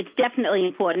 I think it's definitely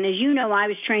important. As you know, I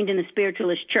was trained in the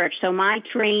Spiritualist Church, so my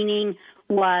training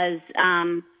was,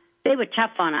 they were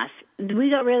tough on us. We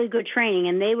got really good training,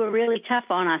 and they were really tough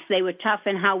on us. They were tough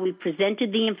in how we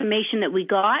presented the information that we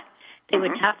got. They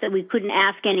were tough that we couldn't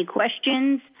ask any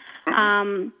questions.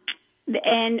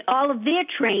 And all of their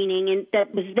training and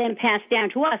that was then passed down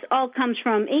to us all comes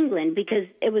from England because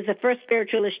it was the first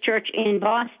Spiritualist church in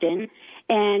Boston,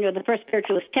 or the first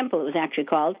Spiritualist temple it was actually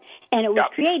called, and it was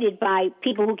created by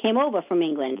people who came over from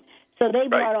England. So they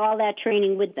brought all that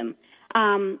training with them.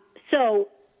 So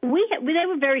they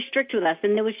were very strict with us,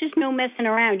 and there was just no messing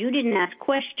around. You didn't ask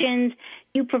questions.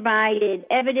 You provided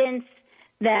evidence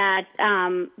that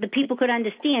the people could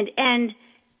understand, and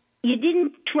you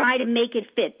didn't try to make it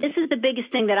fit. This is the biggest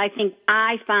thing that I think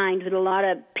I find with a lot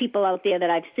of people out there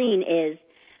that I've seen is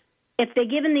if they're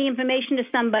giving the information to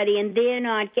somebody and they're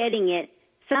not getting it,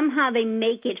 somehow they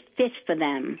make it fit for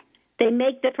them. They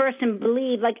make the person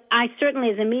believe, I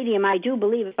certainly as a medium, I do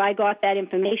believe if I got that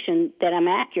information that I'm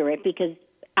accurate because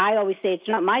I always say it's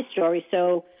not my story,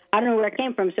 so I don't know where it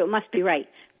came from, so it must be right.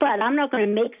 but I'm not going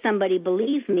to make somebody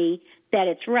believe me that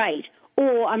it's right,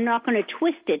 or I'm not going to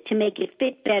twist it to make it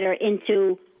fit better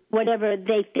into whatever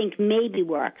they think maybe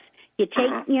works. You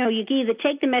take, you can either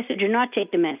take the message or not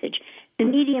take the message. The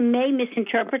medium may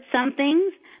misinterpret some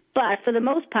things, but for the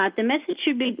most part, the message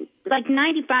should be like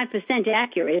 95%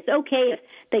 accurate. It's okay if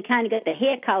they kind of got the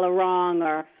hair color wrong,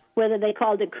 or whether they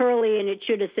called it curly and they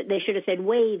should have said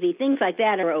wavy. Things like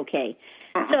that are okay.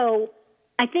 So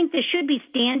I think there should be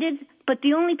standards, but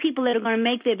the only people that are going to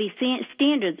make there be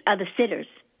standards are the sitters.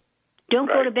 Don't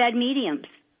go to bad mediums.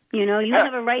 You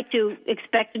have a right to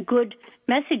expect good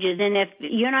messages, and if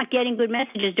you're not getting good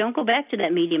messages, don't go back to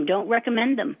that medium. Don't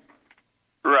recommend them.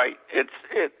 Right.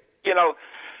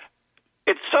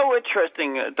 It's so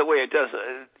interesting the way it does,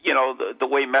 the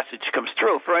way message comes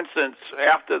through. For instance,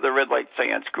 after the Red Light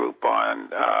Seance group on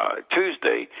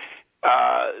Tuesday,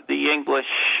 the English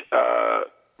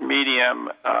medium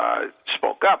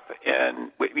spoke up,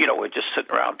 and we're just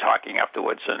sitting around talking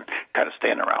afterwards and kind of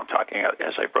standing around talking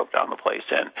as I broke down the place.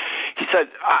 And he said,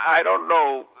 I don't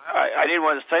know, I didn't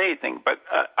want to say anything, but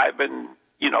I've been,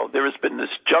 there has been this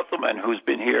gentleman who's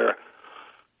been here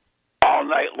all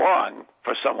night long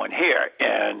for someone here,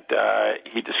 and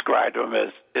he described him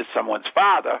as someone's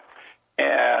father,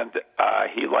 and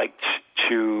he liked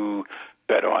to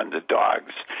bet on the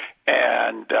dogs,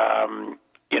 and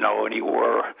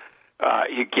and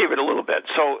he gave it a little bit.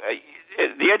 So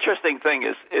the interesting thing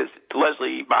is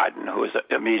Leslie Martin, who is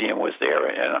a medium, was there,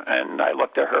 and I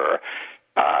looked at her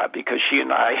because she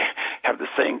and I have the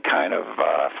same kind of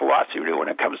philosophy when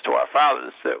it comes to our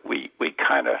fathers, that we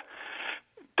kind of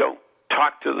don't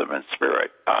talk to them in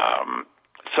spirit.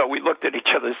 So we looked at each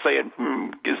other saying,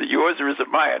 is it yours or is it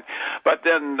mine? But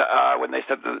then when they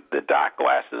said the dark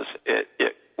glasses,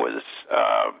 it was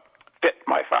fit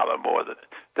my father more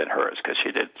than hers, because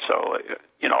she did. So,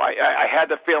 I had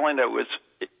the feeling that it was,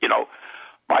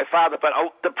 my father. But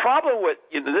the problem with,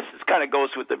 this is kind of goes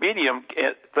with the medium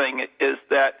thing, is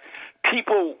that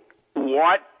people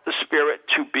want the spirit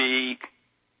to be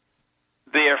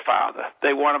their father.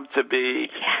 They want them to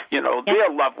be, their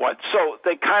loved one. So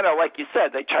they kind of, like you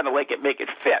said, they try to make it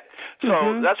fit.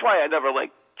 So that's why I never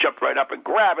jumped right up and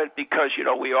grab it, because,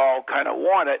 we all kind of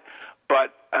want it.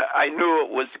 But I knew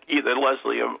it was either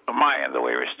Leslie or mine, the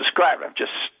way it was described. I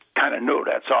just kind of knew,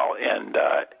 that's all. And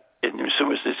as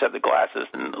soon as they said the glasses,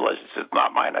 and Leslie said,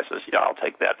 not mine, I said, I'll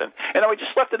take that then. And then we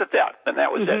just left it at that, and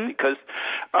that was it, because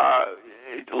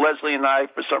Leslie and I,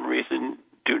 for some reason,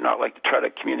 do not like to try to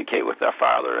communicate with our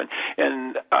father.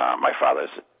 And my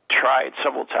father's tried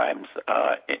several times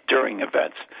during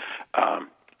events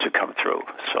to come through.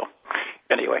 So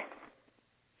anyway.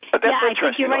 But that's I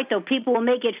think you're right, though. People will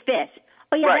make it fit.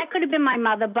 Oh, yeah, that could have been my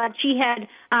mother, but she had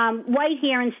white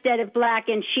hair instead of black,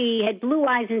 and she had blue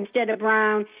eyes instead of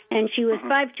brown, and she was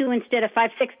 5'2" instead of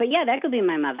 5'6". But, yeah, that could be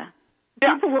my mother.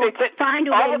 Yeah, people will find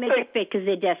a way to make it fit because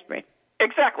they're desperate.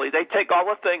 Exactly. They take all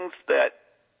the things that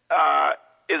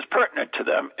is pertinent to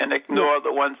them and ignore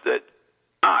the ones that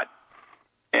aren't.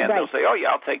 And they'll say, oh, yeah,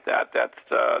 I'll take that.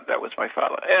 That was my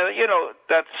father. And,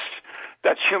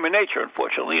 that's human nature,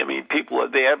 unfortunately. I mean, people are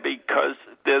there because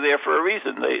they're there for a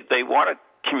reason. They want to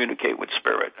communicate with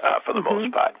spirit for the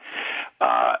most part.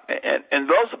 And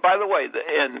those, by the way,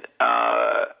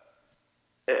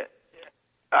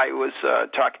 I was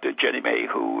talking to Jenny May,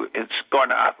 who has gone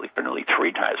to Otley for nearly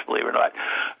 3 times, believe it or not.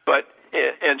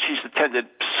 And she's attended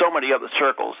so many other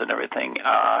circles and everything.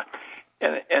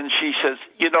 And she says,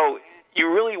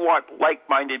 you really want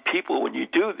like-minded people when you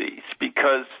do these,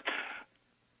 because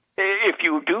if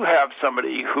you do have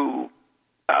somebody who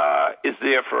is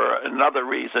there for another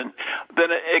reason,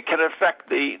 then it can affect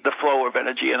the flow of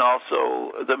energy and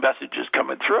also the messages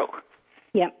coming through.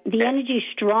 Yeah, the energy's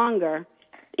stronger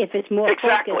if it's more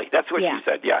exactly. focused. That's what she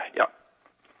said. Yeah.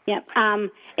 Yeah. And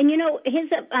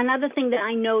here's another thing that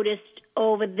I noticed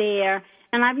over there,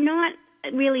 and I've not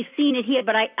really seen it here,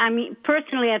 but I mean,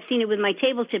 personally, I've seen it with my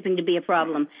table tipping to be a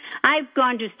problem. I've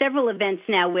gone to several events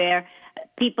now where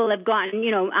people have gotten,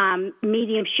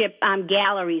 mediumship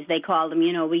galleries, they call them,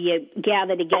 where you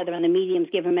gather together and the mediums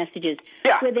give them messages,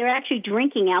 where they're actually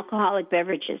drinking alcoholic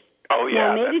beverages. Oh,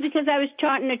 yeah. Now, maybe because I was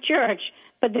taught in a church,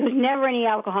 but there was never any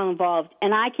alcohol involved.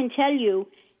 And I can tell you,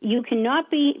 you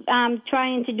cannot be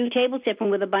trying to do table tipping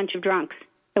with a bunch of drunks.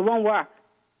 It won't work.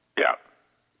 Yeah.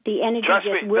 The energy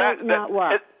will not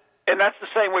work. And that's the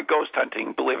same with ghost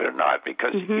hunting, believe it or not,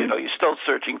 because, you're still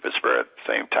searching for spirit at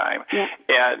the same time. Yeah.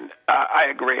 And I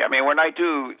agree. I mean, when I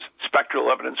do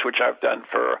spectral evidence, which I've done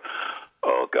for,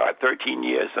 13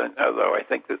 years, and although I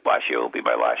think that last year will be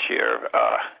my last year,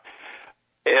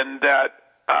 and that,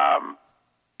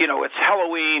 it's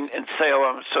Halloween in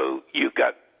Salem, so you've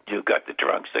got you got the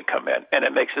drunks that come in, and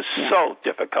it makes it so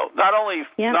difficult. Not only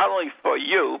for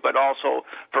you, but also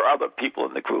for other people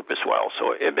in the group as well.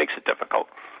 So it makes it difficult.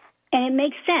 And it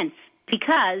makes sense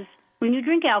because when you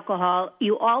drink alcohol,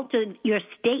 you alter your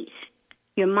state.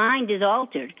 Your mind is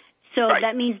altered. So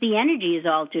that means the energy is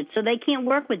altered. So they can't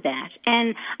work with that.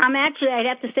 And I'd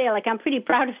have to say, I'm pretty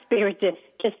proud of Spirit to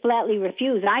just flatly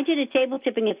refuse. I did a table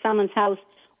tipping at someone's house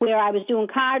where I was doing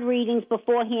card readings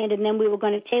beforehand, and then we were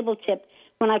going to table tip.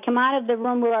 When I come out of the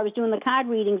room where I was doing the card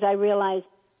readings, I realized,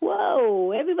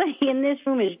 whoa, everybody in this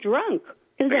room is drunk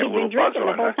because they've been drinking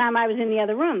the whole time I was in the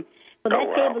other room. Well,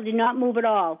 that table did not move at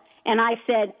all. And I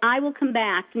said, I will come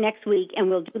back next week and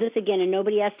we'll do this again, and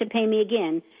nobody has to pay me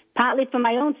again, partly for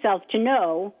my own self to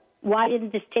know why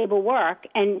didn't this table work.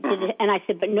 And I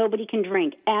said, but nobody can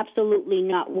drink. Absolutely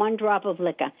not one drop of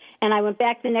liquor. And I went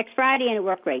back the next Friday, and it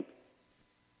worked great.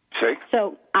 See?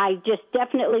 So I just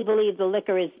definitely believe the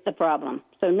liquor is the problem.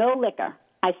 So no liquor.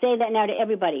 I say that now to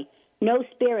everybody. No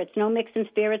spirits, no mixing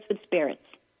spirits with spirits.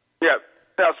 Yeah.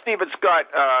 Now, Stephen Scott,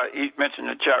 he mentioned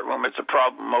in the chat room, it's a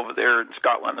problem over there in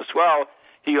Scotland as well.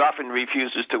 He often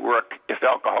refuses to work if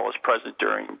alcohol is present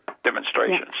during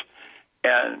demonstrations.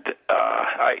 Yeah. And,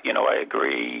 I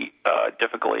agree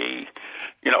difficultly.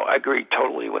 I agree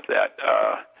totally with that.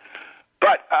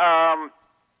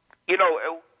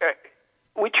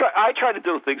 I try to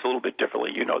do things a little bit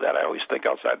differently. You know that. I always think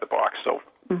outside the box. So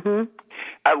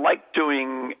I like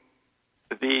doing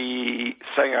the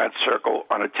seance circle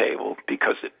on a table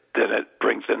because then it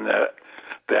brings in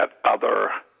that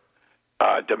other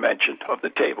dimension of the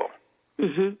table.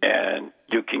 And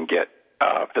you can get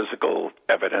physical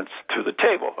evidence through the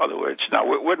table. In other words, now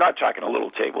we're not talking a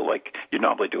little table like you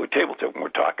normally do a table tip. We're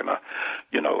talking I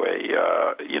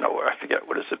forget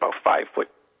what is it, about 5 foot,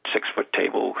 6 foot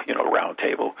table, round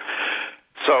table.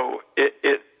 So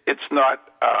it's not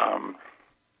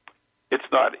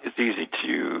as easy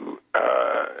to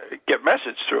get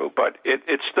message through, but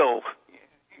it's still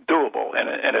doable,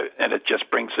 and it just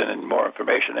brings in more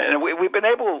information. And we've been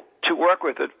able to work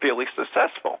with it fairly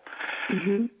successful.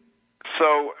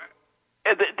 So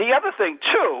the other thing,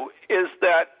 too, is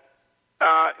that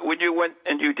when you went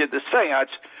and you did the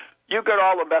seance, you got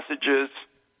all the messages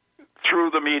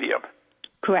through the medium.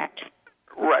 Correct.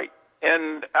 Right.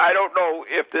 And I don't know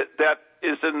if that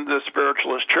is in the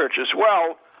Spiritualist Church as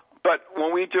well, but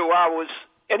when we do ours,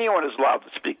 anyone is allowed to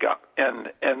speak up.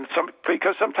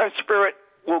 Because sometimes spirit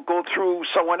will go through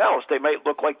someone else. They might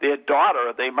look like their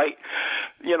daughter. They might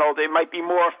be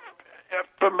more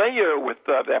familiar with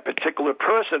that particular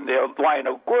person, their line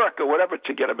of work or whatever,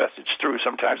 to get a message through.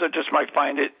 Sometimes I just might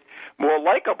find it more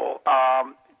likable.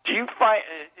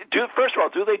 First of all,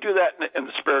 do they do that in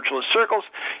the spiritualist circles?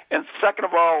 And second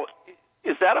of all,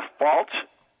 is that a fault?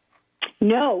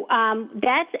 No,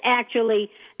 that's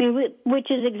actually, which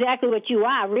is exactly what you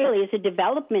are, really, is a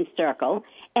development circle.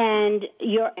 And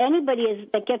anybody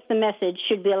that gets the message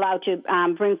should be allowed to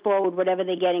bring forward whatever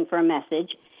they're getting for a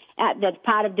message. That's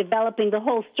part of developing the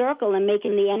whole circle and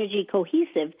making the energy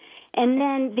cohesive. And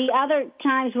then the other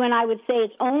times when I would say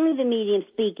it's only the medium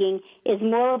speaking is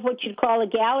more of what you'd call a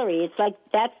gallery. It's like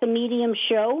that's the medium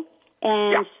show,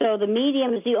 and so the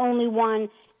medium is the only one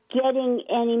getting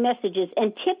any messages.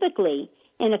 And typically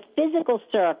in a physical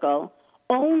circle,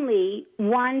 only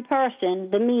one person,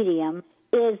 the medium,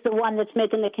 is the one that's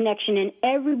making the connection, and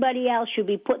everybody else should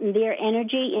be putting their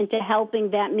energy into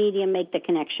helping that medium make the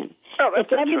connection. Oh,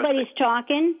 if everybody's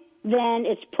talking, then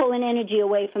it's pulling energy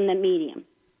away from the medium.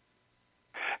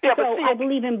 Yeah, so I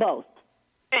believe in both.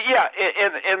 Yeah,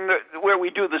 and where we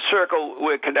do the circle,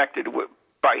 we're connected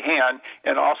by hand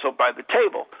and also by the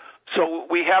table. So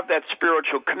we have that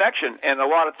spiritual connection, and a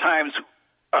lot of times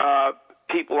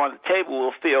people on the table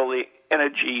will feel the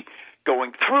energy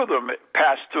going through them,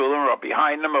 pass through them or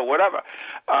behind them or whatever,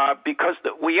 because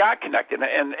we are connected.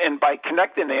 And by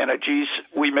connecting the energies,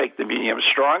 we make the medium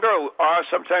stronger, or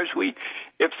sometimes we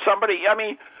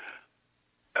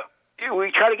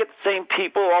try to get the same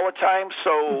people all the time,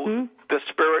 so the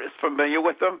spirit is familiar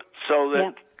with them, so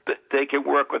that they can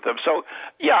work with them. So,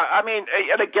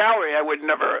 at a gallery, I would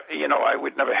never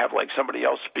have like somebody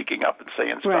else speaking up and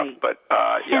saying stuff. But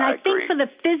and I agree. think for the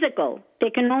physical, there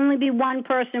can only be one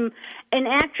person. And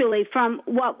actually, from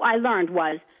what I learned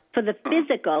was for the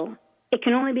physical, it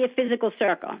can only be a physical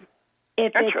circle.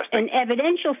 If it's an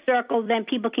evidential circle, then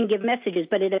people can give messages.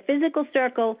 But at a physical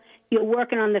circle, you're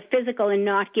working on the physical and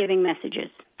not giving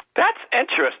messages. That's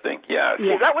interesting. Yeah.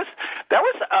 See, that was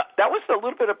a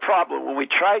little bit of problem when we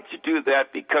tried to do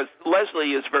that, because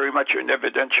Leslie is very much an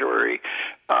evidentiary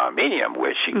medium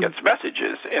where she gets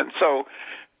messages, and so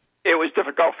it was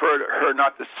difficult for her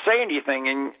not to say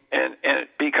anything, and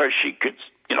because she could,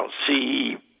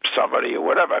 see somebody or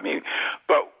whatever. I mean,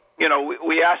 but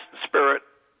we asked the spirit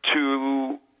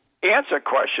to answer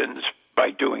questions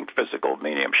by doing physical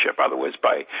mediumship. Otherwise,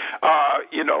 by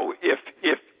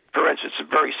if for instance,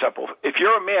 very simple. If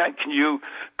you're a man, can you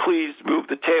please move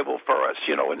the table for us?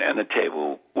 And the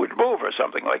table would move or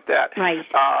something like that. Right.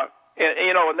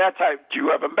 And that time, do you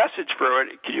have a message for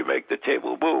it? Can you make the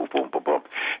table move? Boom, boom, boom,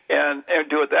 and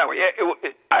do it that way.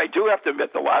 I do have to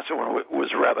admit the last one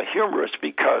was rather humorous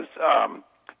because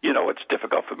it's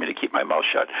difficult for me to keep my mouth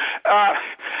shut.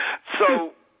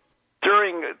 So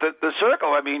during the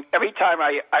circle, I mean, every time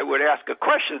I would ask a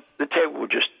question, the table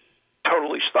would just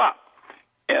totally stop.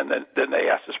 And then they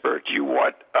asked the spirit, do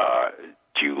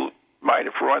you mind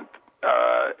if run?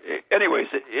 Anyways,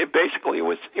 it basically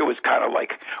was kind of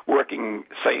like working,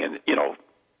 saying,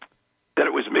 that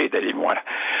it was me they didn't want.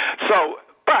 So,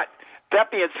 but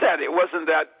that being said, it wasn't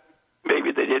that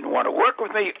maybe they didn't want to work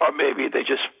with me, or maybe they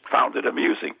just found it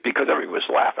amusing because everyone was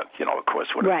laughing, of course,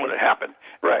 when it happened.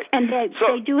 Right. And they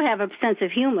do have a sense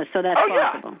of humor, so that's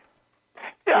possible.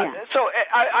 Yeah. So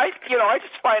I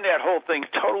just find that whole thing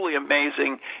totally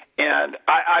amazing, and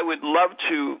I would love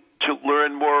to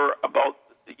learn more about,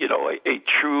 a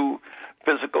true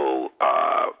physical,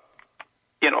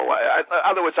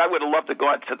 otherwise I would have loved to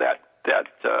go into that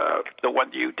the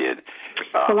one you did.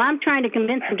 Well, I'm trying to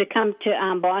convince him to come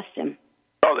to Boston.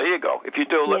 Oh, there you go. If you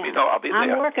do, let me know. I'll be there.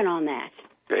 I'm working on that.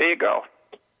 There you go.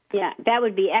 Yeah, that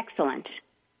would be excellent.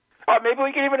 Or maybe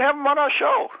we can even have him on our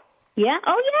show. Yeah?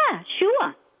 Oh, yeah,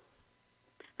 sure.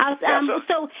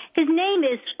 So his name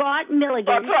is Scott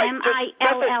Milligan, Milligan.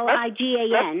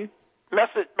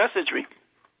 Message me.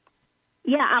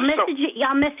 Yeah, I'll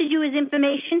message you his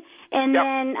information, and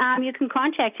then you can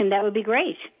contact him. That would be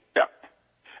great. Yeah.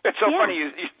 It's so funny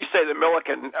you say the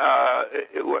Milligan.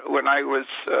 When I was,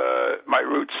 my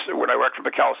roots, when I worked for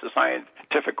McAllister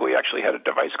Scientific, we actually had a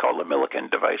device called the Milligan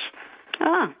device.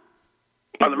 Oh.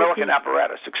 The Milligan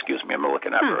apparatus, a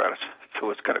Milligan apparatus. So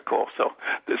it's kind of cool. So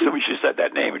as soon as you said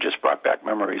that name, it just brought back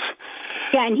memories.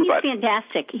 Yeah, and he's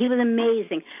fantastic. He was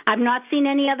amazing. I've not seen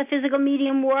any other physical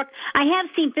medium work. I have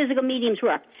seen physical mediums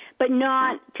work, but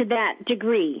not to that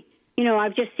degree.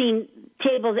 I've just seen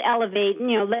tables elevate,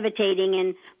 levitating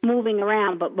and moving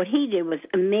around, but what he did was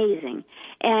amazing.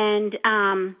 And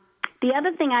the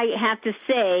other thing I have to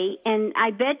say, and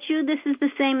I bet you this is the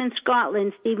same in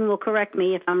Scotland, Stephen will correct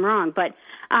me if I'm wrong, but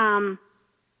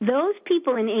those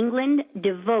people in England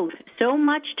devote so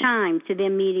much time to their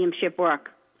mediumship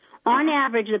work. On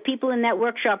average, the people in that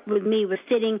workshop with me were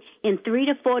sitting in 3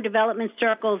 to 4 development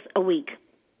circles a week.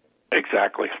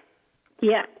 Exactly.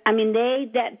 Yeah, I mean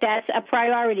that's a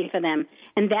priority for them,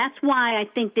 and that's why I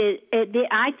think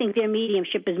their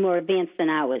mediumship is more advanced than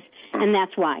ours, and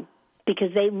that's why,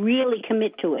 because they really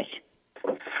commit to it.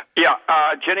 Yeah,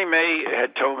 Jenny May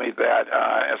had told me that,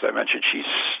 as I mentioned,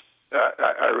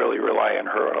 I really rely on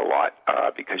her a lot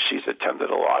because she's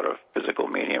attended a lot of physical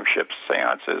mediumship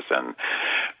seances and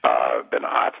been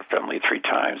Arthur Findlay 3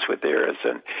 times with theirs.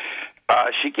 And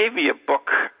she gave me a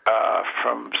book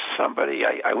from somebody.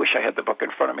 I wish I had the book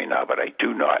in front of me now, but I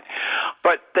do not.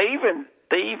 But they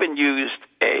even used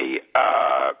a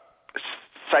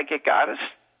psychic artist,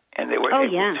 and they were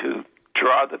able to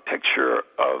draw the picture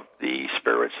of the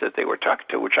spirits that they were talking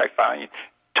to, which I find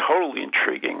totally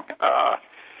intriguing.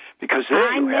 Because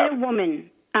I met a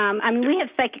woman. We have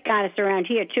psychic artists around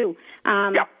here, too.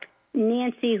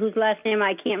 Nancy, whose last name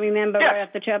I can't remember right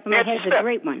off the top of my head, is a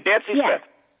great one. Nancy Smith.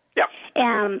 Yeah.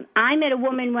 I met a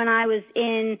woman when I was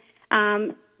in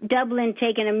Dublin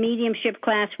taking a mediumship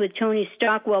class with Tony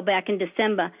Stockwell back in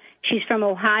December. She's from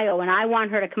Ohio, and I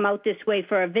want her to come out this way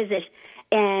for a visit,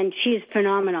 and she's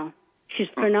phenomenal. She's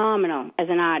phenomenal as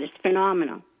an artist,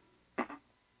 phenomenal.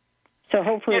 So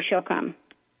hopefully she'll come.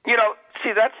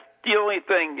 See, that's the only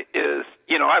thing is,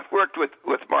 I've worked with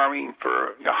Maureen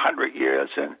for 100 years,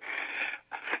 and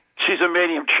she's a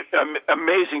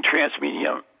amazing trance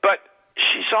medium, but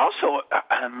she's also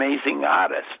an amazing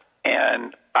artist,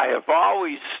 and I have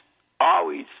always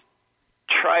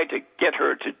tried to get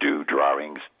her to do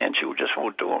drawings, and she just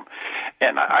won't do them.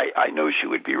 And I know she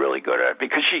would be really good at it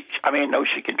because I know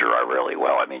she can draw really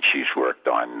well. I mean, she's worked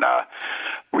on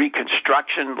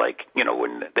reconstruction, like,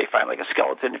 when they find like a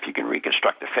skeleton, if you can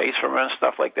reconstruct a face from it and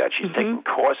stuff like that. She's taken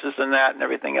courses in that and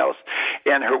everything else.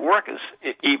 And her work is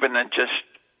even in just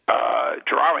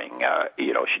drawing,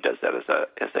 she does that as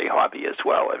a hobby as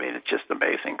well. I mean, it's just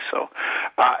amazing. So,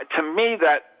 to me,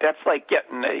 that's like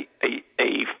getting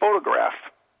a photograph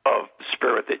of the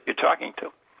spirit that you're talking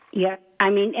to. Yeah,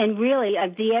 I mean, and really,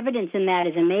 the evidence in that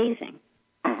is amazing.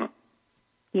 Mm-hmm.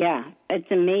 Yeah,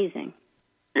 it's amazing.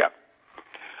 Yeah.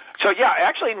 So, yeah,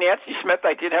 actually, Nancy Smith,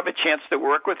 I did have a chance to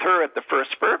work with her at the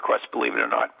first Spirit Quest, believe it or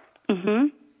not. Mm-hmm.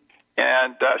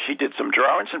 And she did some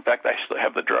drawings. In fact, I still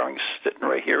have the drawings sitting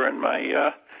right here in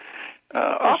my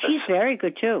office. She's very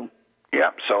good, too.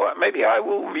 Yeah, so maybe I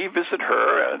will revisit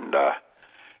her and,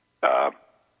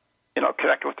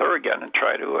 connect with her again and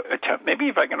try to attempt. Maybe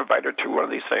if I can invite her to one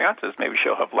of these seances, maybe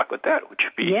she'll have luck with that, which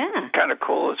would be kind of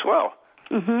cool as well.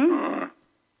 Mm-hmm.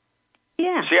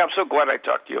 Yeah. See, I'm so glad I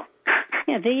talked to you.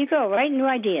 Yeah, there you go, right? New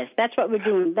ideas. That's what we're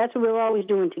doing. That's what we're always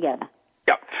doing together.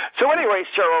 Yeah. So anyway,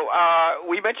 Cheryl,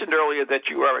 we mentioned earlier that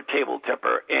you are a table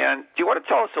tipper, and do you want to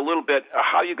tell us a little bit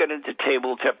how you got into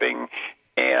table tipping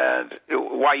and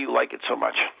why you like it so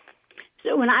much?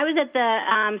 So when I was at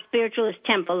the Spiritualist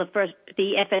Temple,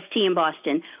 the FST in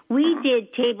Boston, we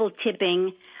did table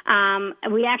tipping.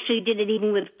 We actually did it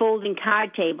even with folding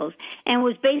card tables, and it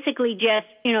was basically just,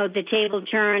 the table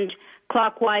turned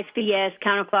clockwise for yes,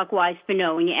 counterclockwise for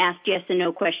no, and you asked yes and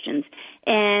no questions.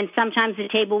 And sometimes the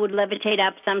table would levitate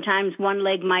up, sometimes one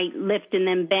leg might lift and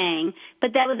then bang,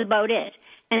 but that was about it.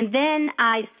 And then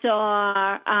I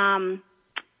saw,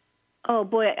 oh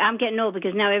boy, I'm getting old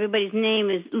because now everybody's name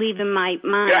is leaving my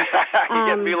mind. You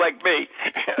get me like me.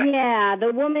 Yeah,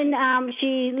 the woman,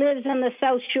 she lives on the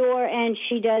South Shore and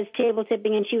she does table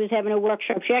tipping, and she was having a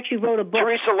workshop. She actually wrote a book.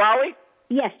 Teresa Lally?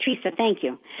 Yes, Teresa, thank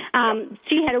you.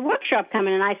 She had a workshop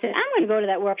coming, and I said, I'm going to go to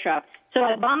that workshop. So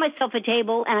I bought myself a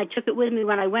table, and I took it with me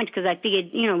when I went because I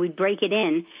figured, we'd break it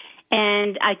in.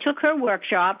 And I took her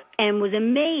workshop and was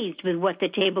amazed with what the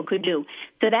table could do.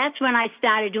 So that's when I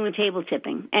started doing table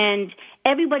tipping. And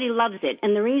everybody loves it.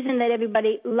 And the reason that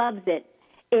everybody loves it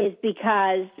is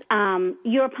because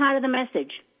you're a part of the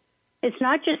message. It's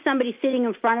not just somebody sitting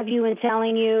in front of you and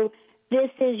telling you,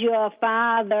 this is your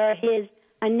father, his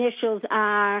initials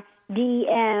are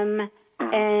DM,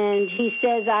 and he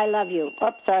says, I love you. Oh,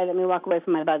 sorry, let me walk away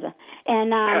from my buzzer. And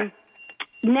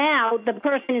now the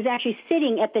person is actually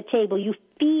sitting at the table. You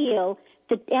feel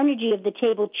the energy of the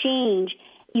table change.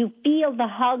 You feel the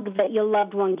hug that your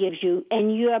loved one gives you,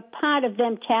 and you're part of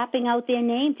them tapping out their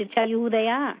name to tell you who they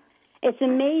are. It's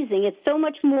amazing. It's so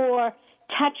much more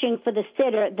touching for the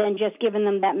sitter than just giving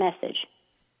them that message.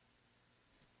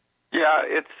 Yeah,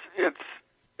 it's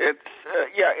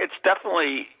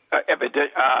definitely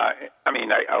evident. I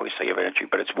always say evidentiary,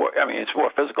 but it's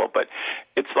more physical. But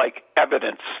it's like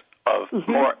evidence of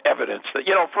more evidence that,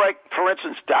 for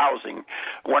instance, dowsing.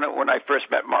 When I first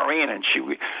met Maureen, and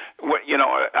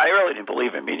I really didn't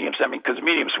believe in mediums. Because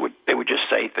mediums would just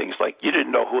say things like you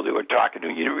didn't know who they were talking to.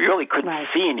 You really couldn't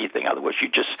see anything. Otherwise,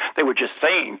 they were just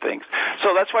saying things.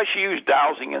 So that's why she used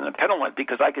dowsing and the pendulum,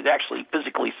 because I could actually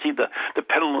physically see the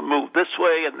pendulum move this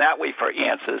way and that way for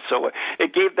answers. So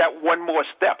it gave that one more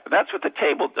step. And that's what the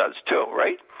table does too,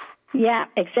 right? Yeah,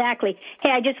 exactly.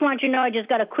 Hey, I just want you to know I just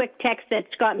got a quick text that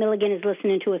Scott Milligan is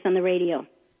listening to us on the radio.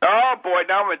 Oh, boy,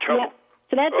 now I'm in trouble. Yep.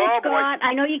 So that's it, Scott. Boy.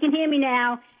 I know you can hear me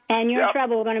now, and you're in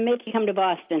trouble. We're going to make you come to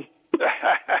Boston.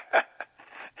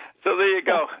 So there you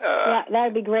go. Yeah, that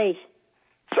would be great.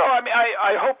 So,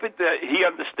 I hope that he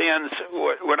understands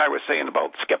what I was saying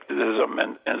about skepticism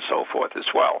and so forth as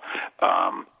well.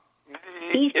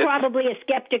 He's probably a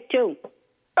skeptic, too.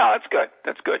 Oh, that's good.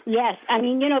 That's good. Yes.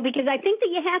 Because I think that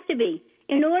you have to be.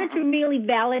 In order to really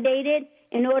validate it,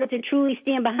 in order to truly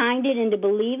stand behind it and to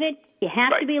believe it, you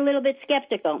have to be a little bit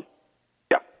skeptical.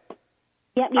 Yeah.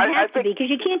 Yeah, you have to be, because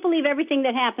you can't believe everything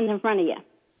that happens in front of you.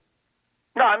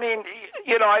 No,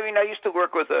 I used to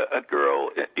work with a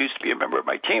girl, used to be a member of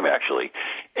my team, actually,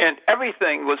 and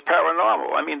everything was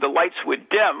paranormal. The lights would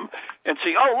dim and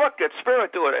see, oh, look, it's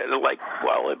spirit doing it. And they're like,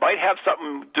 well, it might have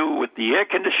something to do with the air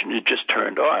conditioner just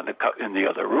turned on in the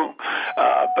other room.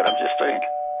 But I'm just saying,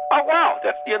 oh, wow,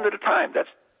 that's the end of the time.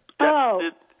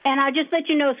 And I'll just let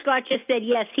you know, Scott just said,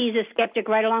 yes, he's a skeptic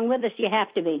right along with us. You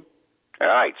have to be. All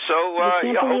right, so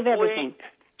you can't believe everything.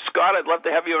 Scott, I'd love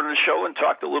to have you on the show and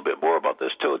talk a little bit more about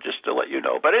this, too, just to let you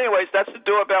know. But anyways, that's the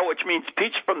doorbell, which means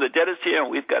Peach from the Dead is here,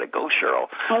 and we've got to go, Cheryl.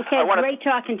 Okay, great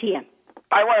talking to you.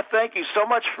 I want to thank you so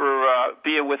much for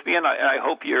being with me, and I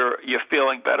hope you're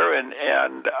feeling better. And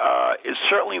it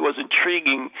certainly was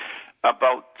intriguing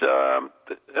about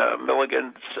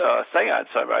Milligan's seance.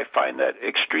 I find that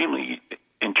extremely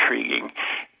intriguing.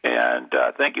 And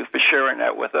thank you for sharing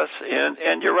that with us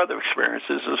and your other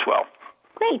experiences as well.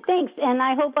 Great, thanks. And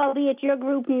I hope I'll be at your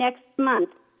group next month.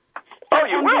 Oh,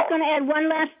 you will? I'm just going to add one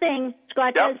last thing.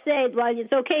 Scott does say, well,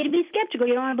 it's okay to be skeptical.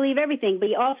 You don't want to believe everything, but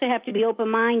you also have to be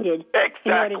open-minded.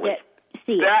 Exactly. In order to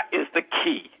see it. That is the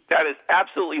key. That is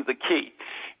absolutely the key,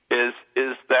 is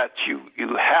that you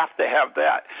have to have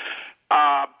that.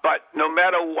 But no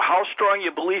matter how strong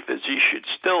your belief is, you should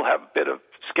still have a bit of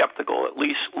skeptical. At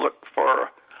least look for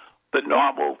the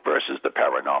normal versus the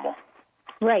paranormal.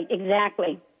 Right,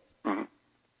 exactly.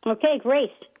 Mm-hmm. Okay,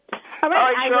 great. All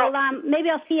right, I will. Maybe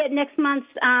I'll see you at next month's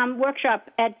workshop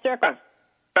at Circles.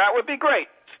 That would be great.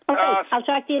 Okay, I'll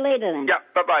talk to you later then. Yeah,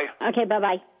 bye-bye. Okay,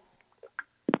 bye-bye.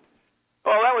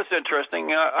 Well, that was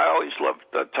interesting. I always loved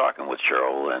talking with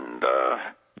Cheryl, and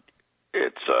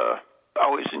it's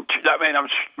always I'm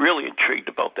really intrigued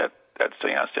about that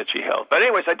seance that she held. But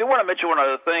anyways, I do want to mention one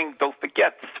other thing. Don't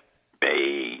forget,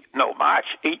 March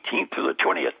 18th through the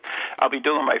 20th, I'll be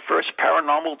doing my first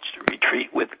paranormal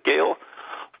retreat with Gail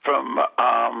from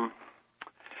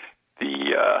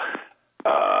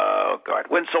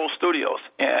Wind Soul Studios,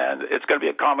 and it's going to be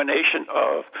a combination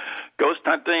of ghost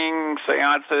hunting,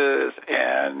 seances,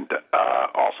 and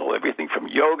also everything from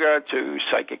yoga to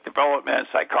psychic development,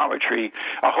 psychometry.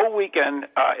 A whole weekend.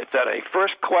 It's at a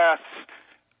first-class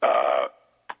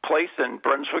place in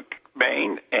Brunswick,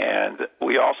 Maine, and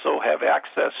we also have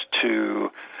access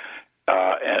to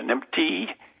an empty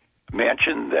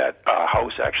mansion,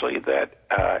 house actually, that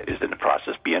is in the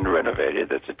process of being renovated,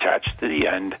 that's attached to the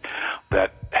end,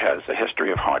 that has a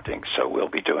history of haunting. So we'll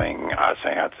be doing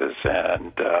seances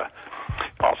and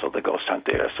also the ghost hunt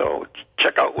there. So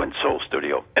check out Wind Soul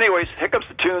Studio. Anyways, here comes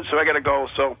the tune, so I got to go.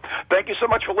 So thank you so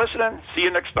much for listening. See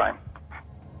you next time.